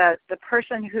so that the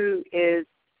person who is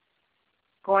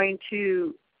going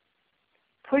to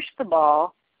push the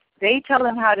ball, they tell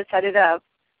them how to set it up,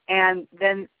 and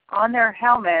then on their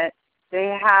helmet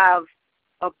they have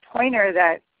a pointer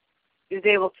that is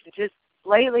able to just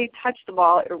lightly touch the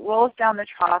ball. It rolls down the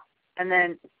trough and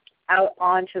then out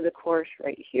onto the course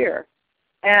right here.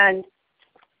 And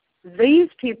these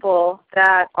people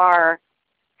that are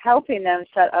helping them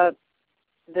set up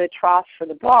the trough for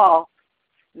the ball,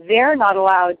 they're not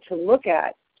allowed to look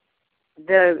at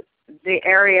the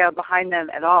area behind them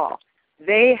at all.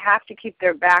 They have to keep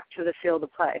their back to the field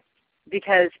of play,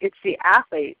 because it's the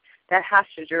athlete that has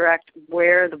to direct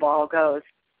where the ball goes.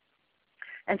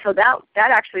 And so that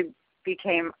actually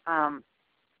became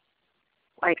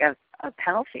like a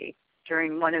penalty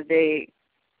during one of the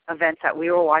events that we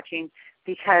were watching,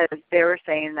 because they were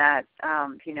saying that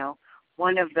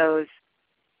one of those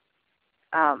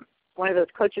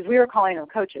coaches, we were calling them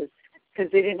coaches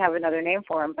because they didn't have another name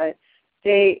for them, but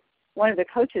one of the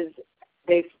coaches,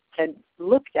 they said,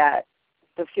 looked at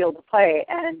the field of play,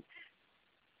 and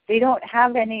they don't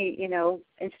have any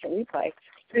instant replay,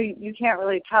 so you can't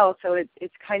really tell. So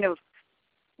it's kind of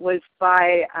was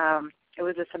by it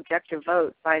was a subjective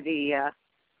vote by the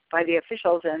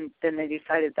officials, and then they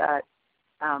decided that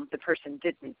the person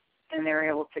didn't, and they were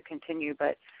able to continue.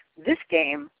 But this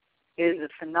game is a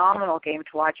phenomenal game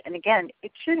to watch, and again,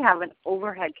 it should have an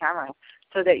overhead camera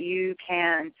so that you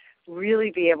can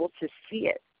really be able to see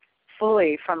it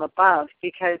fully from above,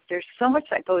 because there's so much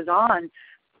that goes on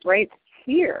right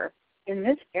here in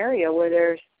this area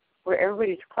where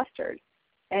everybody's clustered.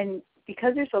 And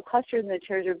because they're so clustered and the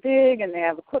chairs are big and they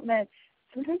have equipment,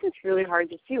 sometimes it's really hard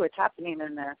to see what's happening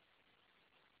in there.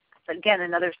 But again,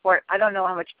 another sport, I don't know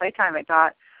how much playtime it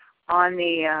got on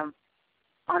the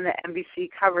NBC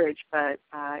coverage, but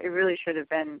it really should have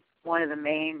been one of the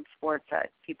main sports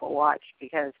that people watched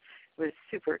because it was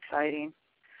super exciting.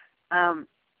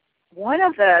 One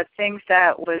of the things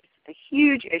that was a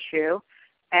huge issue,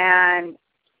 and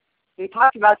we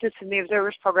talked about this in the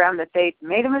Observers program, that they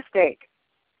made a mistake.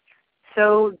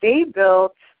 So they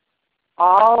built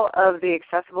all of the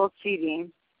accessible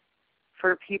seating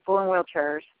for people in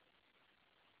wheelchairs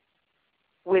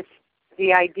with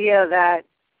the idea that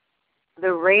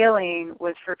the railing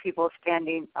was for people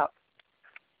standing up.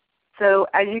 So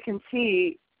as you can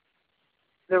see,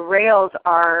 the rails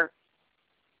are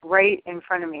right in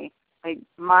front of me. Like,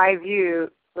 my view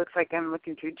looks like I'm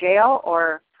looking through jail,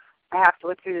 or I have to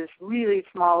look through this really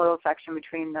small little section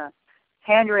between the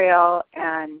handrail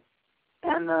and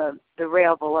the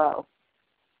rail below.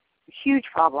 Huge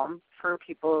problem for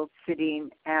people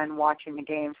sitting and watching the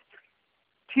games.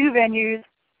 Two venues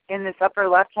in this upper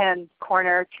left-hand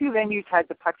corner, two venues had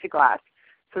the plexiglass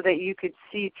so that you could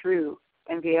see through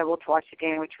and be able to watch the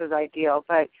game, which was ideal.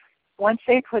 But once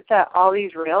they put all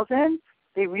these rails in,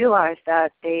 they realized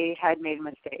that they had made a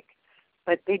mistake.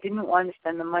 But they didn't want to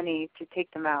spend the money to take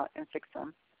them out and fix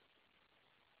them.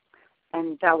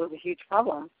 And that was a huge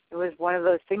problem. It was one of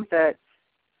those things that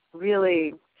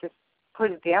really just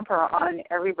put a damper on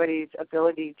everybody's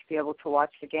ability to be able to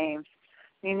watch the games.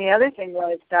 I mean, the other thing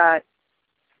was that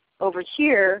over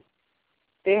here,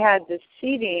 they had the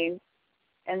seating,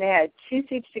 and they had two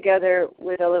seats together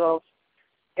with a little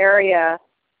area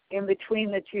in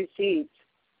between the two seats,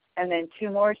 and then two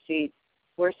more seats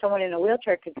where someone in a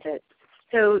wheelchair could sit.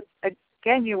 So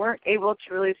again, you weren't able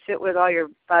to really sit with all your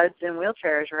buds in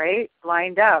wheelchairs, right,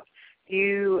 lined up.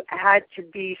 You had to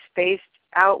be spaced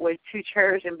out with two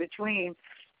chairs in between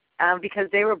because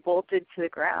they were bolted to the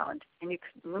ground and you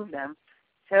couldn't move them.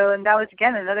 So, and that was,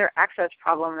 again, another access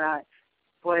problem that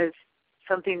was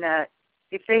something that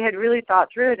if they had really thought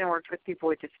through it and worked with people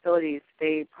with disabilities,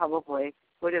 they probably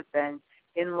would have been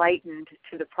enlightened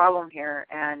to the problem here,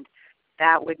 and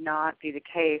that would not be the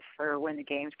case for when the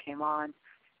games came on.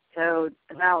 So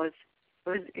that was,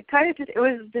 it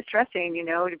was distressing, you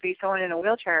know, to be someone in a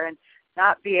wheelchair and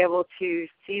not be able to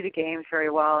see the games very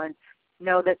well and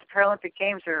know that the Paralympic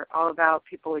Games are all about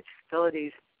people with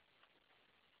disabilities.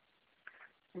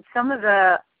 And some of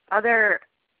the other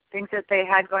things that they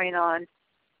had going on,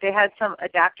 they had some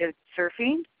adaptive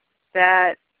surfing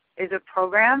that is a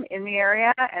program in the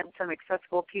area and some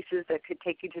accessible pieces that could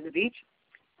take you to the beach.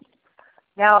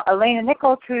 Now, Elena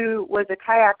Nichols, who was a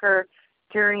kayaker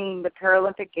during the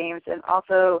Paralympic Games and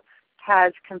also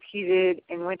has competed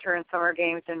in winter and summer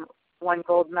games and won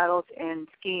gold medals in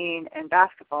skiing and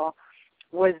basketball,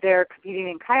 was there competing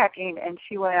in kayaking, and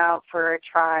she went out for a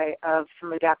try of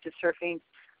some adaptive surfing.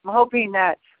 I'm hoping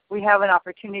that we have an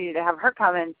opportunity to have her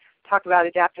come and talk about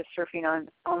adaptive surfing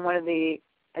on one of the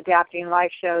Adapting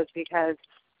Live shows, because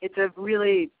it's a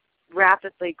really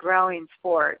rapidly growing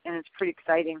sport and it's pretty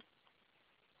exciting.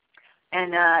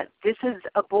 And this is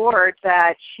a board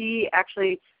that she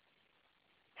actually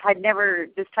had never,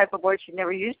 this type of board she'd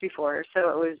never used before, so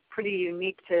it was pretty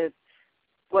unique to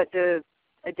what the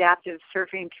adaptive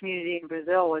surfing community in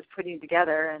Brazil was putting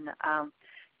together,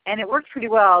 and it worked pretty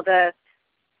well. The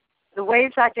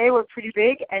waves that day were pretty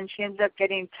big, and she ended up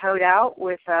getting towed out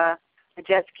with a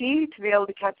jet ski to be able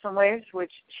to catch some waves,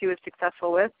 which she was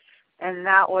successful with, and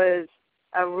that was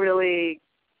a really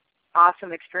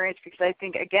awesome experience because I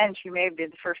think, again, she may have been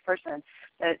the first person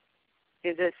that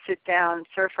is a sit-down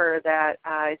surfer that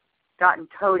gotten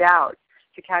towed out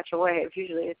to catch a wave.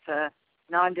 Usually it's a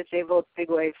non-disabled big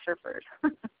wave surfers.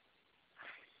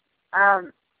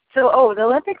 The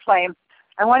Olympic flame.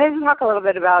 I wanted to talk a little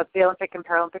bit about the Olympic and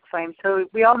Paralympic flame. So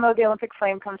we all know the Olympic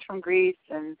flame comes from Greece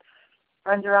and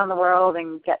runs around the world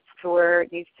and gets to where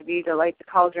it needs to be to light the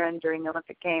cauldron during the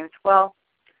Olympic Games. Well,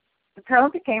 the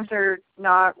Paralympic Games are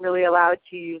not really allowed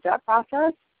to use that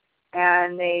process,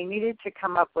 and they needed to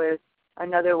come up with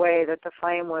another way that the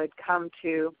flame would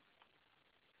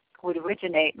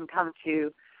originate and come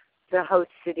to the host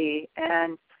city.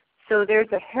 And so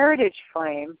there's a heritage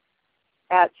flame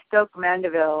at Stoke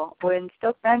Mandeville. When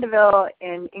Stoke Mandeville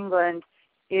in England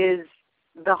is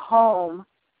the home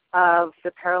of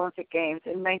the Paralympic Games.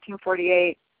 In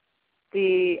 1948,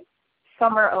 the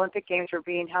Summer Olympic Games were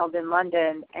being held in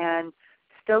London, and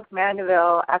Stoke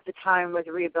Mandeville at the time was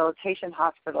a rehabilitation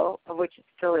hospital, of which it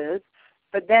still is,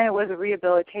 but then it was a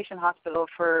rehabilitation hospital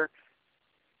for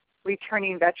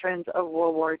returning veterans of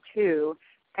World War II.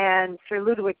 And Sir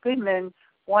Ludwig Goodman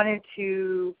wanted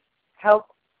to help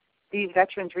these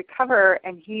veterans recover,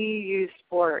 and he used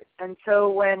sport. And so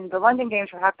when the London Games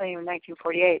were happening in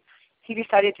 1948, he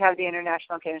decided to have the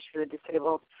International Games for the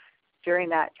Disabled during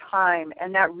that time,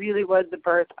 and that really was the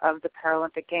birth of the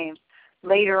Paralympic Games.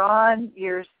 Later on,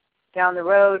 years down the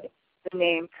road, the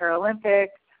name Paralympic,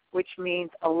 which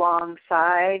means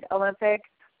alongside Olympic,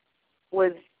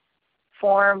 was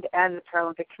formed, and the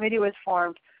Paralympic Committee was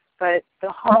formed, but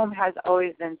the home has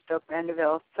always been Stoke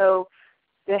Mandeville. So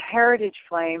the Heritage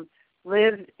Flame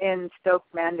lives in Stoke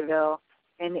Mandeville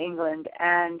in England,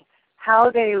 and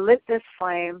how they lit this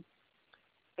flame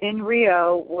in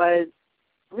Rio was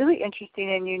really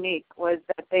interesting and unique, was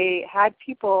that they had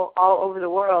people all over the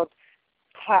world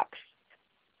text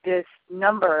this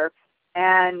number,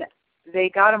 and they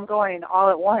got them going all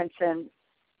at once. And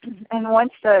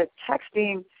once the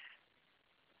texting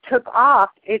took off,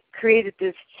 it created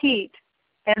this heat,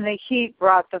 and the heat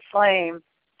brought the flame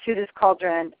to this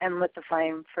cauldron and lit the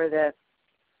flame for the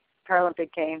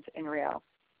Paralympic Games in Rio.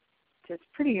 It's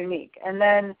pretty unique. And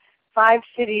then 5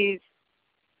 cities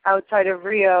outside of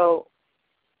Rio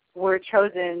were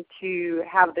chosen to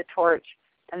have the torch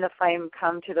and the flame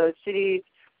come to those cities,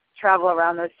 travel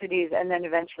around those cities, and then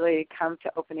eventually come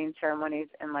to opening ceremonies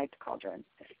and light the cauldron.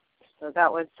 So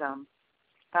that was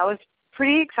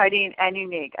pretty exciting and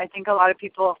unique. I think a lot of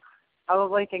people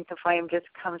probably think the flame just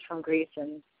comes from Greece,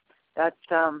 and that's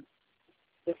the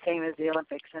same as the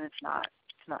Olympics, and it's not.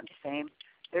 It's not the same.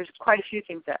 There's quite a few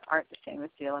things that aren't the same as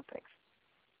the Olympics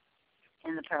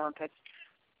in the Paralympics.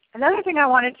 Another thing I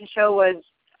wanted to show was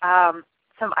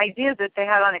some ideas that they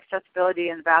had on accessibility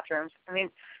in the bathrooms. I mean,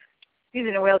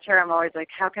 using a wheelchair, I'm always like,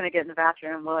 how can I get in the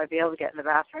bathroom? Will I be able to get in the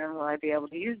bathroom? Will I be able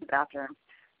to use the bathroom?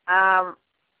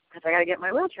 Because I got to get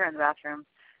my wheelchair in the bathroom.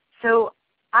 So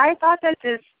I thought that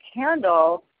this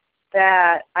candle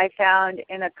that I found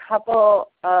in a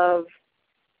couple of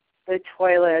the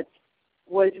toilets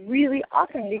was really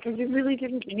awesome, because you really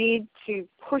didn't need to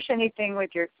push anything with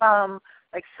your thumb,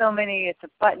 like so many, it's a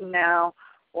button now,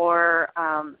 or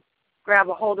grab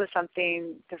a hold of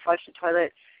something to flush the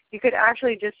toilet. You could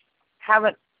actually just have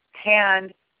a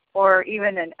hand or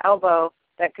even an elbow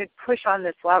that could push on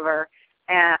this lever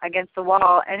against the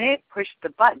wall, and it pushed the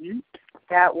button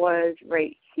that was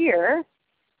right here,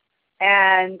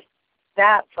 and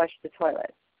that flushed the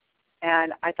toilet.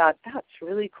 And I thought, that's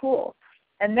really cool.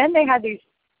 And then they had these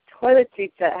toilet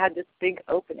seats that had this big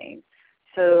opening,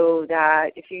 so that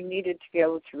if you needed to be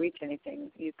able to reach anything,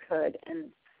 you could. And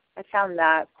I found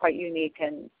that quite unique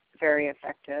and very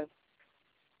effective.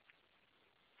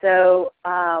 So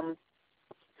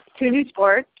 2 new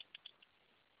sports,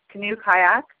 canoe,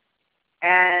 kayak,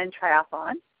 and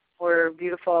triathlon were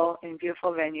beautiful in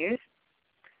beautiful venues.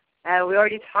 We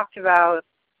already talked about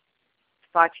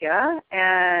Spatia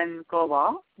and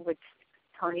goalball, which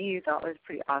Tony, you thought was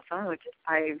pretty awesome, which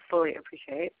I fully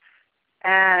appreciate,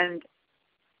 and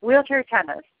wheelchair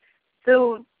tennis.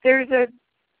 So there's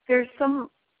some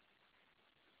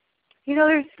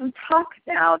talk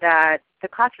now that the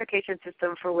classification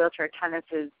system for wheelchair tennis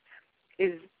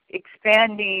is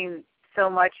expanding so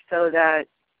much so that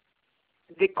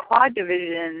the quad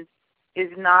division is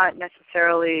not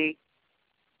necessarily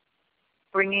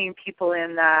bringing people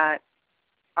in that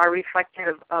are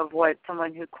reflective of what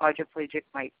someone who's quadriplegic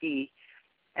might be.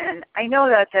 And I know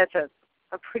that that's a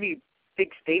pretty big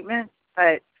statement,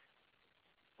 but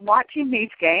watching these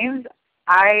games,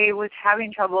 I was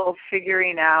having trouble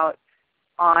figuring out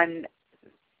on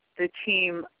the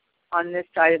team on this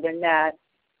side of the net,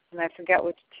 and I forget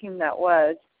which team that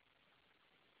was,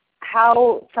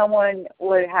 how someone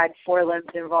would have had 4 limbs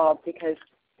involved, because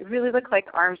it really looked like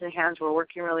arms and hands were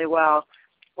working really well.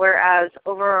 Whereas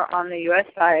over on the U.S.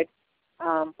 side,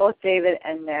 both David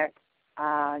and Nick,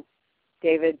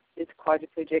 David is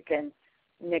quadriplegic and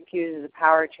Nick uses a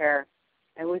power chair.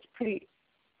 It was pretty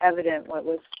evident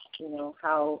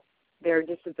how their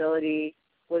disability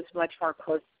was much more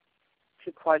close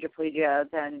to quadriplegia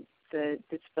than the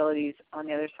disabilities on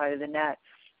the other side of the net.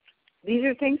 These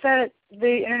are things that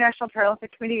the International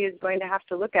Paralympic Committee is going to have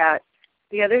to look at.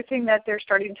 The other thing that they're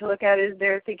starting to look at is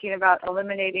they're thinking about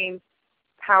eliminating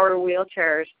power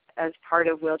wheelchairs as part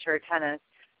of wheelchair tennis,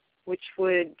 which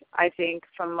would, I think,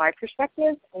 from my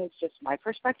perspective, and it's just my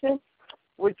perspective,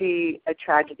 would be a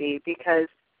tragedy, because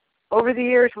over the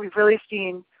years we've really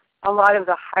seen a lot of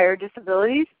the higher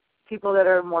disabilities, people that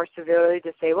are more severely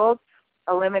disabled,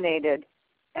 eliminated.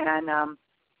 And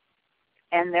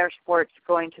and their sports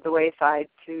going to the wayside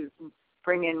to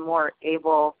bring in more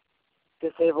able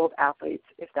disabled athletes,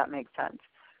 if that makes sense.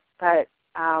 But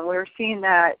we're seeing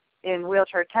that in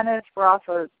wheelchair tennis. We're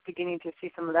also beginning to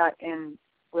see some of that in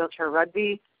wheelchair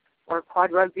rugby or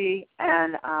quad rugby,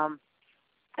 and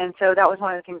so that was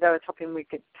one of the things I was hoping we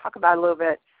could talk about a little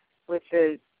bit with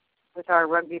our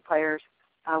rugby players,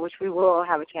 which we will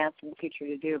have a chance in the future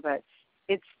to do. But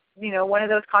it's one of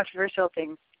those controversial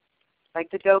things, like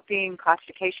the doping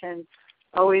classification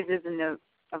always is an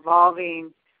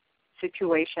evolving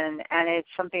situation, and it's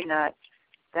something that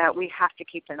we have to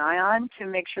keep an eye on to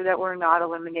make sure that we're not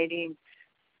eliminating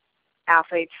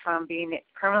athletes from being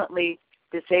permanently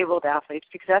disabled athletes,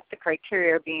 because that's the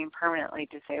criteria of being permanently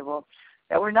disabled,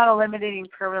 that we're not eliminating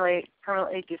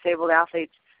permanently disabled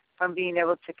athletes from being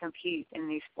able to compete in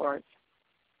these sports.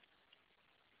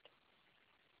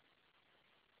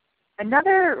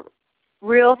 Another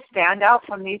real standout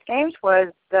from these games was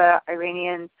the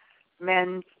Iranian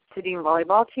men's sitting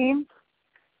volleyball team.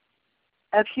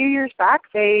 A few years back,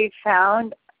 they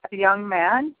found a young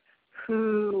man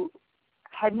who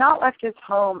had not left his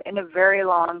home in a very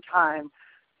long time,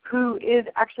 who is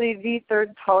actually the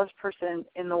third tallest person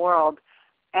in the world.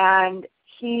 And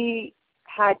he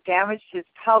had damaged his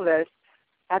pelvis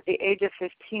at the age of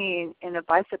 15 in a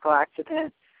bicycle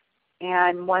accident.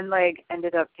 And one leg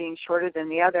ended up being shorter than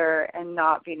the other and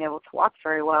not being able to walk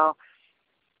very well.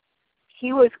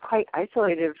 He was quite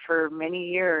isolated for many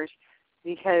years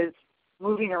because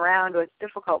moving around was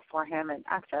difficult for him and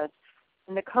access.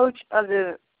 And the coach of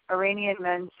the Iranian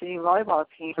men's sitting volleyball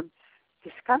team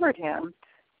discovered him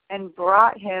and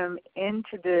brought him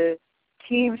into the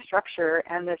team structure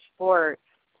and the sport.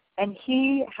 And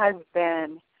he has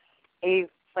been a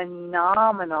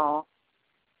phenomenal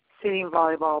sitting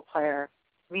volleyball player.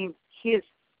 I mean, his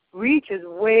reach is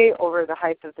way over the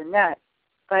height of the net,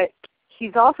 but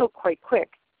he's also quite quick.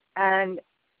 And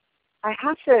I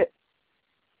have to,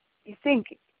 you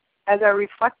think, as I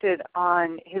reflected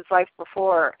on his life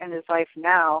before and his life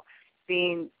now,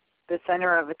 being the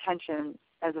center of attention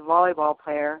as a volleyball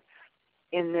player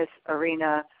in this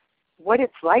arena, what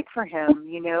it's like for him,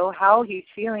 how he's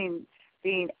feeling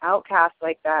being outcast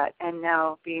like that and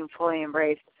now being fully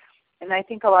embraced. And I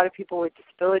think a lot of people with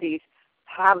disabilities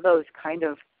have those kind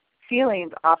of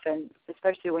feelings often,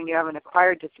 especially when you have an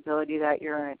acquired disability, that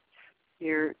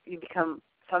you become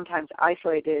sometimes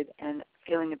isolated and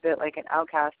feeling a bit like an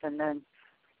outcast. And then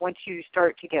once you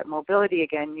start to get mobility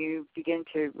again, you begin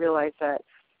to realize that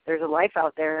there's a life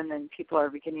out there, and then people are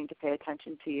beginning to pay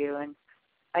attention to you. And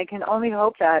I can only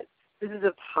hope that this is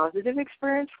a positive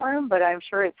experience for him, but I'm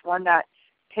sure it's one that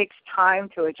takes time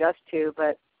to adjust to.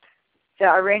 But the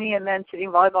Iranian men's sitting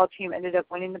volleyball team ended up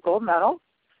winning the gold medal,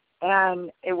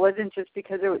 and it wasn't just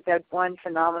because it was that one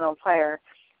phenomenal player.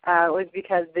 It was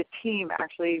because the team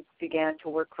actually began to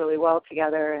work really well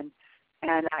together, and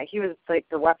he was like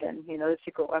the weapon, the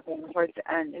secret weapon towards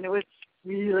the end. And it was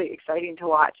really exciting to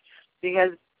watch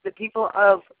because the people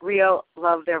of Rio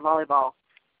love their volleyball.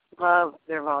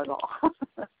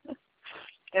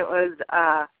 It was,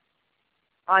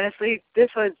 honestly, this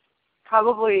was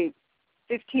probably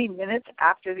 15 minutes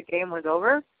after the game was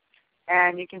over,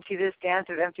 and you can see the stands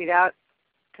have emptied out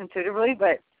considerably,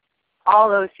 but all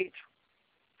those seats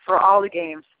for all the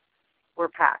games were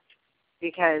packed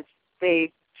because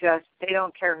they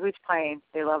don't care who's playing.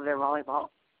 They love their volleyball.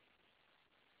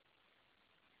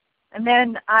 And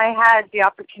then I had the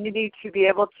opportunity to be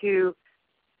able to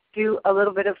do a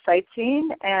little bit of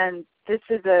sightseeing, and this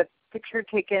is a picture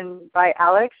taken by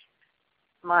Alex,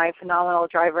 my phenomenal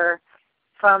driver,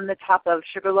 from the top of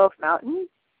Sugarloaf Mountain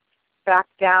back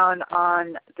down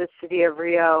on the city of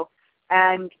Rio.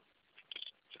 And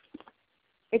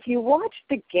if you watch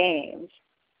the games,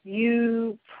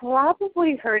 you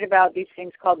probably heard about these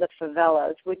things called the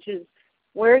favelas, which is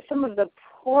where some of the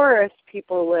poorest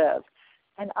people live.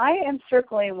 And I am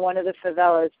circling one of the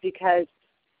favelas because,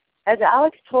 as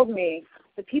Alex told me,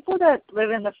 the people that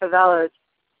live in the favelas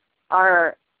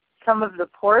are some of the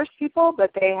poorest people,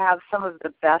 but they have some of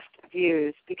the best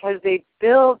views because they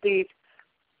build these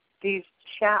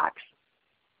shacks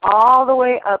all the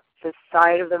way up the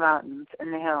side of the mountains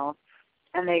and the hills,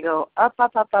 and they go up,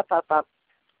 up, up, up, up, up,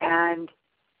 and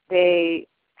they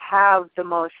have the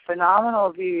most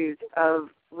phenomenal views of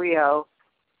Rio,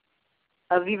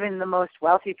 of even the most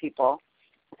wealthy people.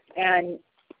 And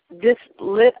this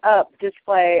lit up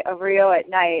display of Rio at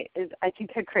night is, I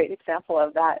think, a great example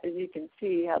of that. As you can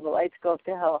see how the lights go up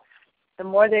the hill. The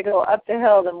more they go up the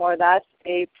hill, the more that's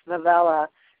a favela.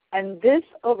 And this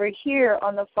over here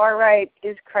on the far right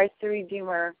is Christ the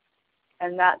Redeemer,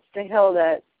 and that's the hill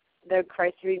that the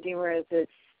Christ the Redeemer is.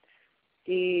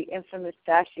 the infamous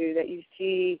statue that you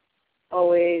see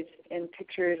always in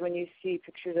pictures when you see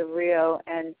pictures of Rio.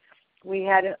 And we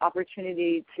had an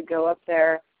opportunity to go up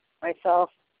there, myself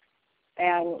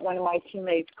and one of my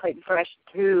teammates, Clayton Fresh,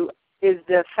 who is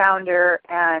the founder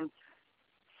and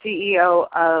CEO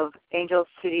of Angel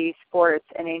City Sports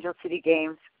and Angel City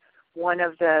Games, one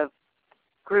of the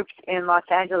groups in Los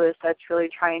Angeles that's really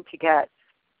trying to get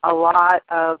a lot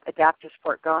of adaptive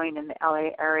sport going in the LA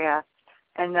area.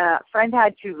 And a friend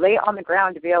had to lay on the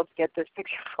ground to be able to get this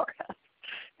picture for us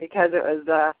because it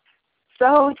was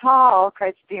so tall.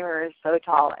 Christ Redeemer is so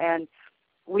tall. And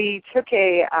we took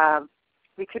a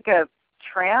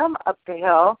tram up the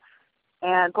hill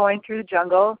and going through the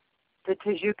jungle, the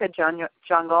Tijuca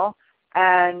jungle,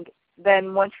 and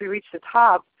then once we reached the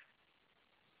top,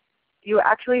 you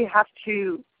actually have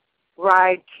to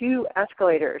ride 2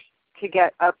 escalators to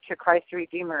get up to Christ the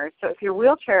Redeemer. So if your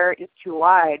wheelchair is too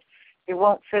wide, it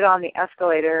won't fit on the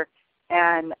escalator,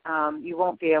 and you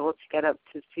won't be able to get up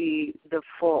to see the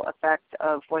full effect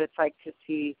of what it's like to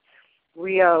see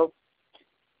Rio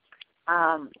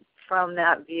from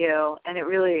that view. And it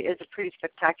really is a pretty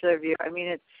spectacular view. I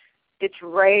mean, it's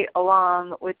right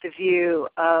along with the view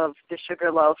of the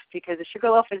Sugarloaf, because the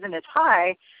Sugarloaf isn't as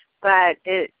high, but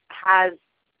it has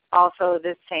also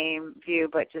the same view,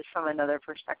 but just from another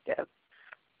perspective.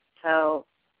 So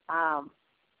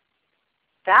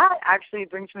that actually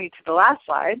brings me to the last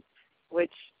slide,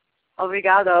 which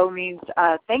obrigado means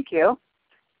thank you.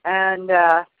 And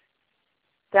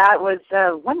that was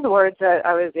one of the words that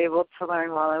I was able to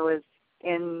learn while I was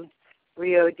in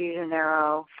Rio de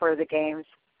Janeiro for the Games.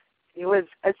 It was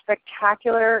a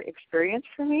spectacular experience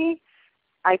for me.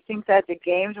 I think that the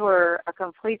Games were a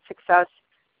complete success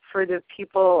for the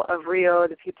people of Rio,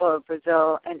 the people of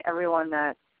Brazil, and everyone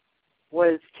that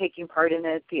was taking part in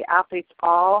it. The athletes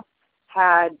all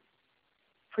had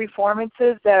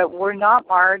performances that were not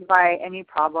marred by any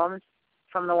problems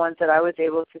from the ones that I was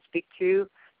able to speak to.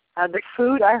 The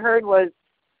food, I heard, was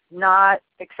not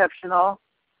exceptional.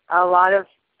 A lot of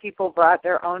people brought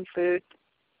their own food,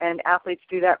 and athletes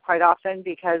do that quite often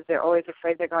because they're always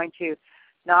afraid they're going to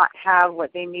not have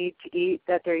what they need to eat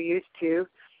that they're used to.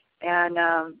 And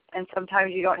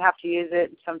sometimes you don't have to use it,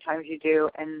 and sometimes you do.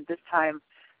 And this time,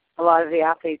 a lot of the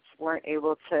athletes weren't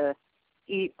able to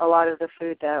eat a lot of the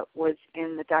food that was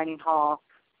in the dining hall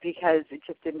because it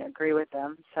just didn't agree with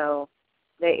them. So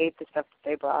they ate the stuff that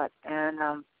they brought. And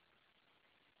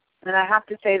I have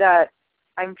to say that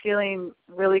I'm feeling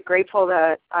really grateful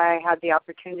that I had the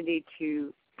opportunity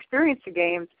to experience the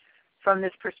Games from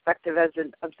this perspective as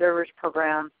an observer's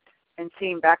program and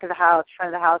seeing back of the house,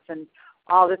 front of the house, and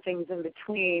all the things in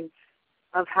between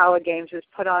of how a Games was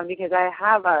put on, because I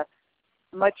have a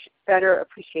much better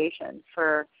appreciation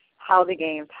for how the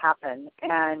Games happen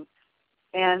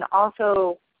and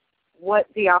also what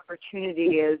the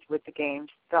opportunity is with the Games.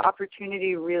 The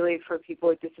opportunity really for people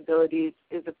with disabilities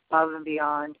is above and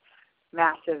beyond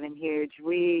massive and huge.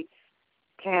 We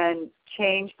can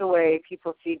change the way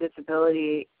people see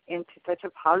disability into such a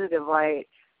positive light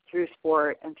through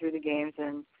sport and through the Games,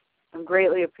 and I'm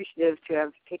greatly appreciative to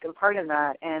have taken part in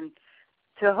that and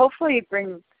to hopefully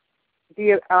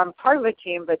be part of a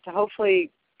team, but to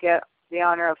hopefully get the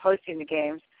honor of hosting the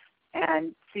Games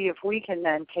and see if we can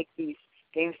then take these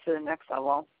Games to the next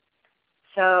level.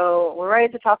 So we're right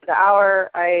at the top of the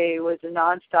hour. I was a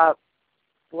nonstop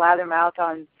blathermouth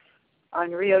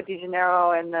on Rio de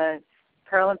Janeiro and the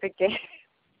Paralympic Games.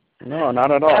 No,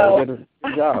 not at all. You did a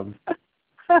good job.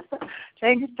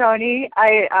 Thanks, Tony.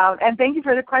 And thank you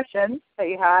for the questions that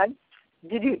you had.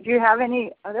 Do you have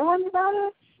any other ones about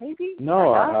it? Maybe.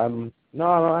 No, I'm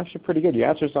actually pretty good. You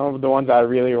answered some of the ones I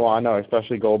really want to know,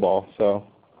 especially goalball. So.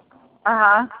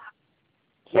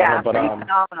 Yeah, but, pretty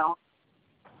phenomenal.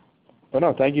 But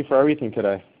no, thank you for everything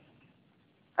today.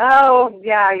 Oh,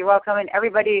 yeah, you're welcome. And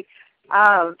everybody,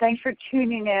 thanks for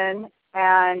tuning in.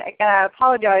 And again, I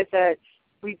apologize that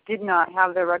we did not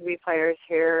have the rugby players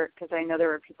here because I know there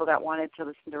were people that wanted to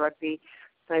listen to rugby.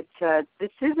 But this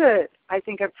is, I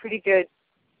think, a pretty good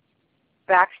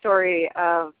backstory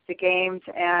of the Games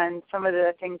and some of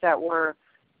the things that were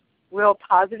real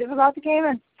positive about the game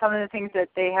and some of the things that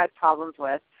they had problems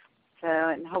with. So,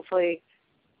 and hopefully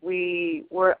we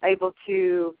were able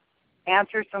to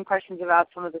answer some questions about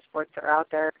some of the sports that are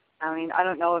out there. I mean, I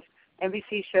don't know if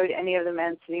NBC showed any of the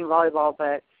men sitting volleyball,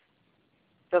 but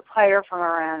the player from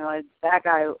Iran, that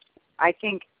guy, I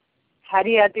think had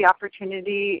he had the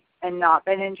opportunity and not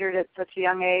been injured at such a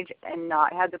young age and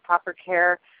not had the proper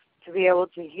care to be able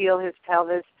to heal his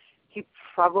pelvis, he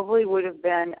probably would have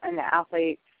been an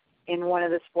athlete in one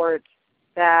of the sports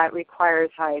that requires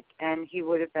height, and he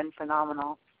would have been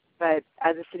phenomenal. but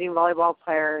as a sitting volleyball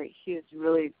player, he's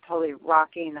really totally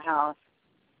rocking the house.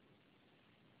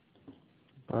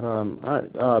 But all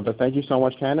right. But thank you so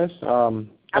much, Candace. Thank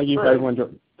you Absolutely. for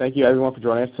everyone for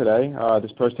joining us today.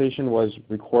 This presentation was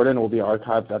recorded and will be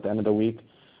archived at the end of the week.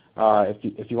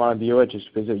 If you want to view it,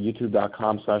 just visit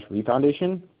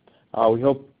youtube.com/refoundation. We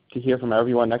hope to hear from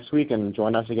everyone next week and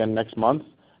join us again next month.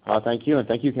 Thank you, and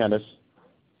thank you, Candace.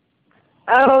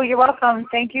 Oh, you're welcome.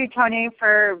 Thank you, Tony,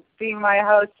 for being my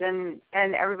host, and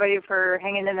everybody for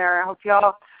hanging in there. I hope you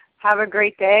all have a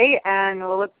great day, and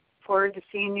we'll look forward to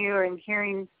seeing you and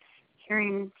hearing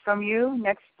from you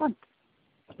next month.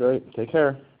 Great. Take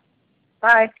care.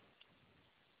 Bye.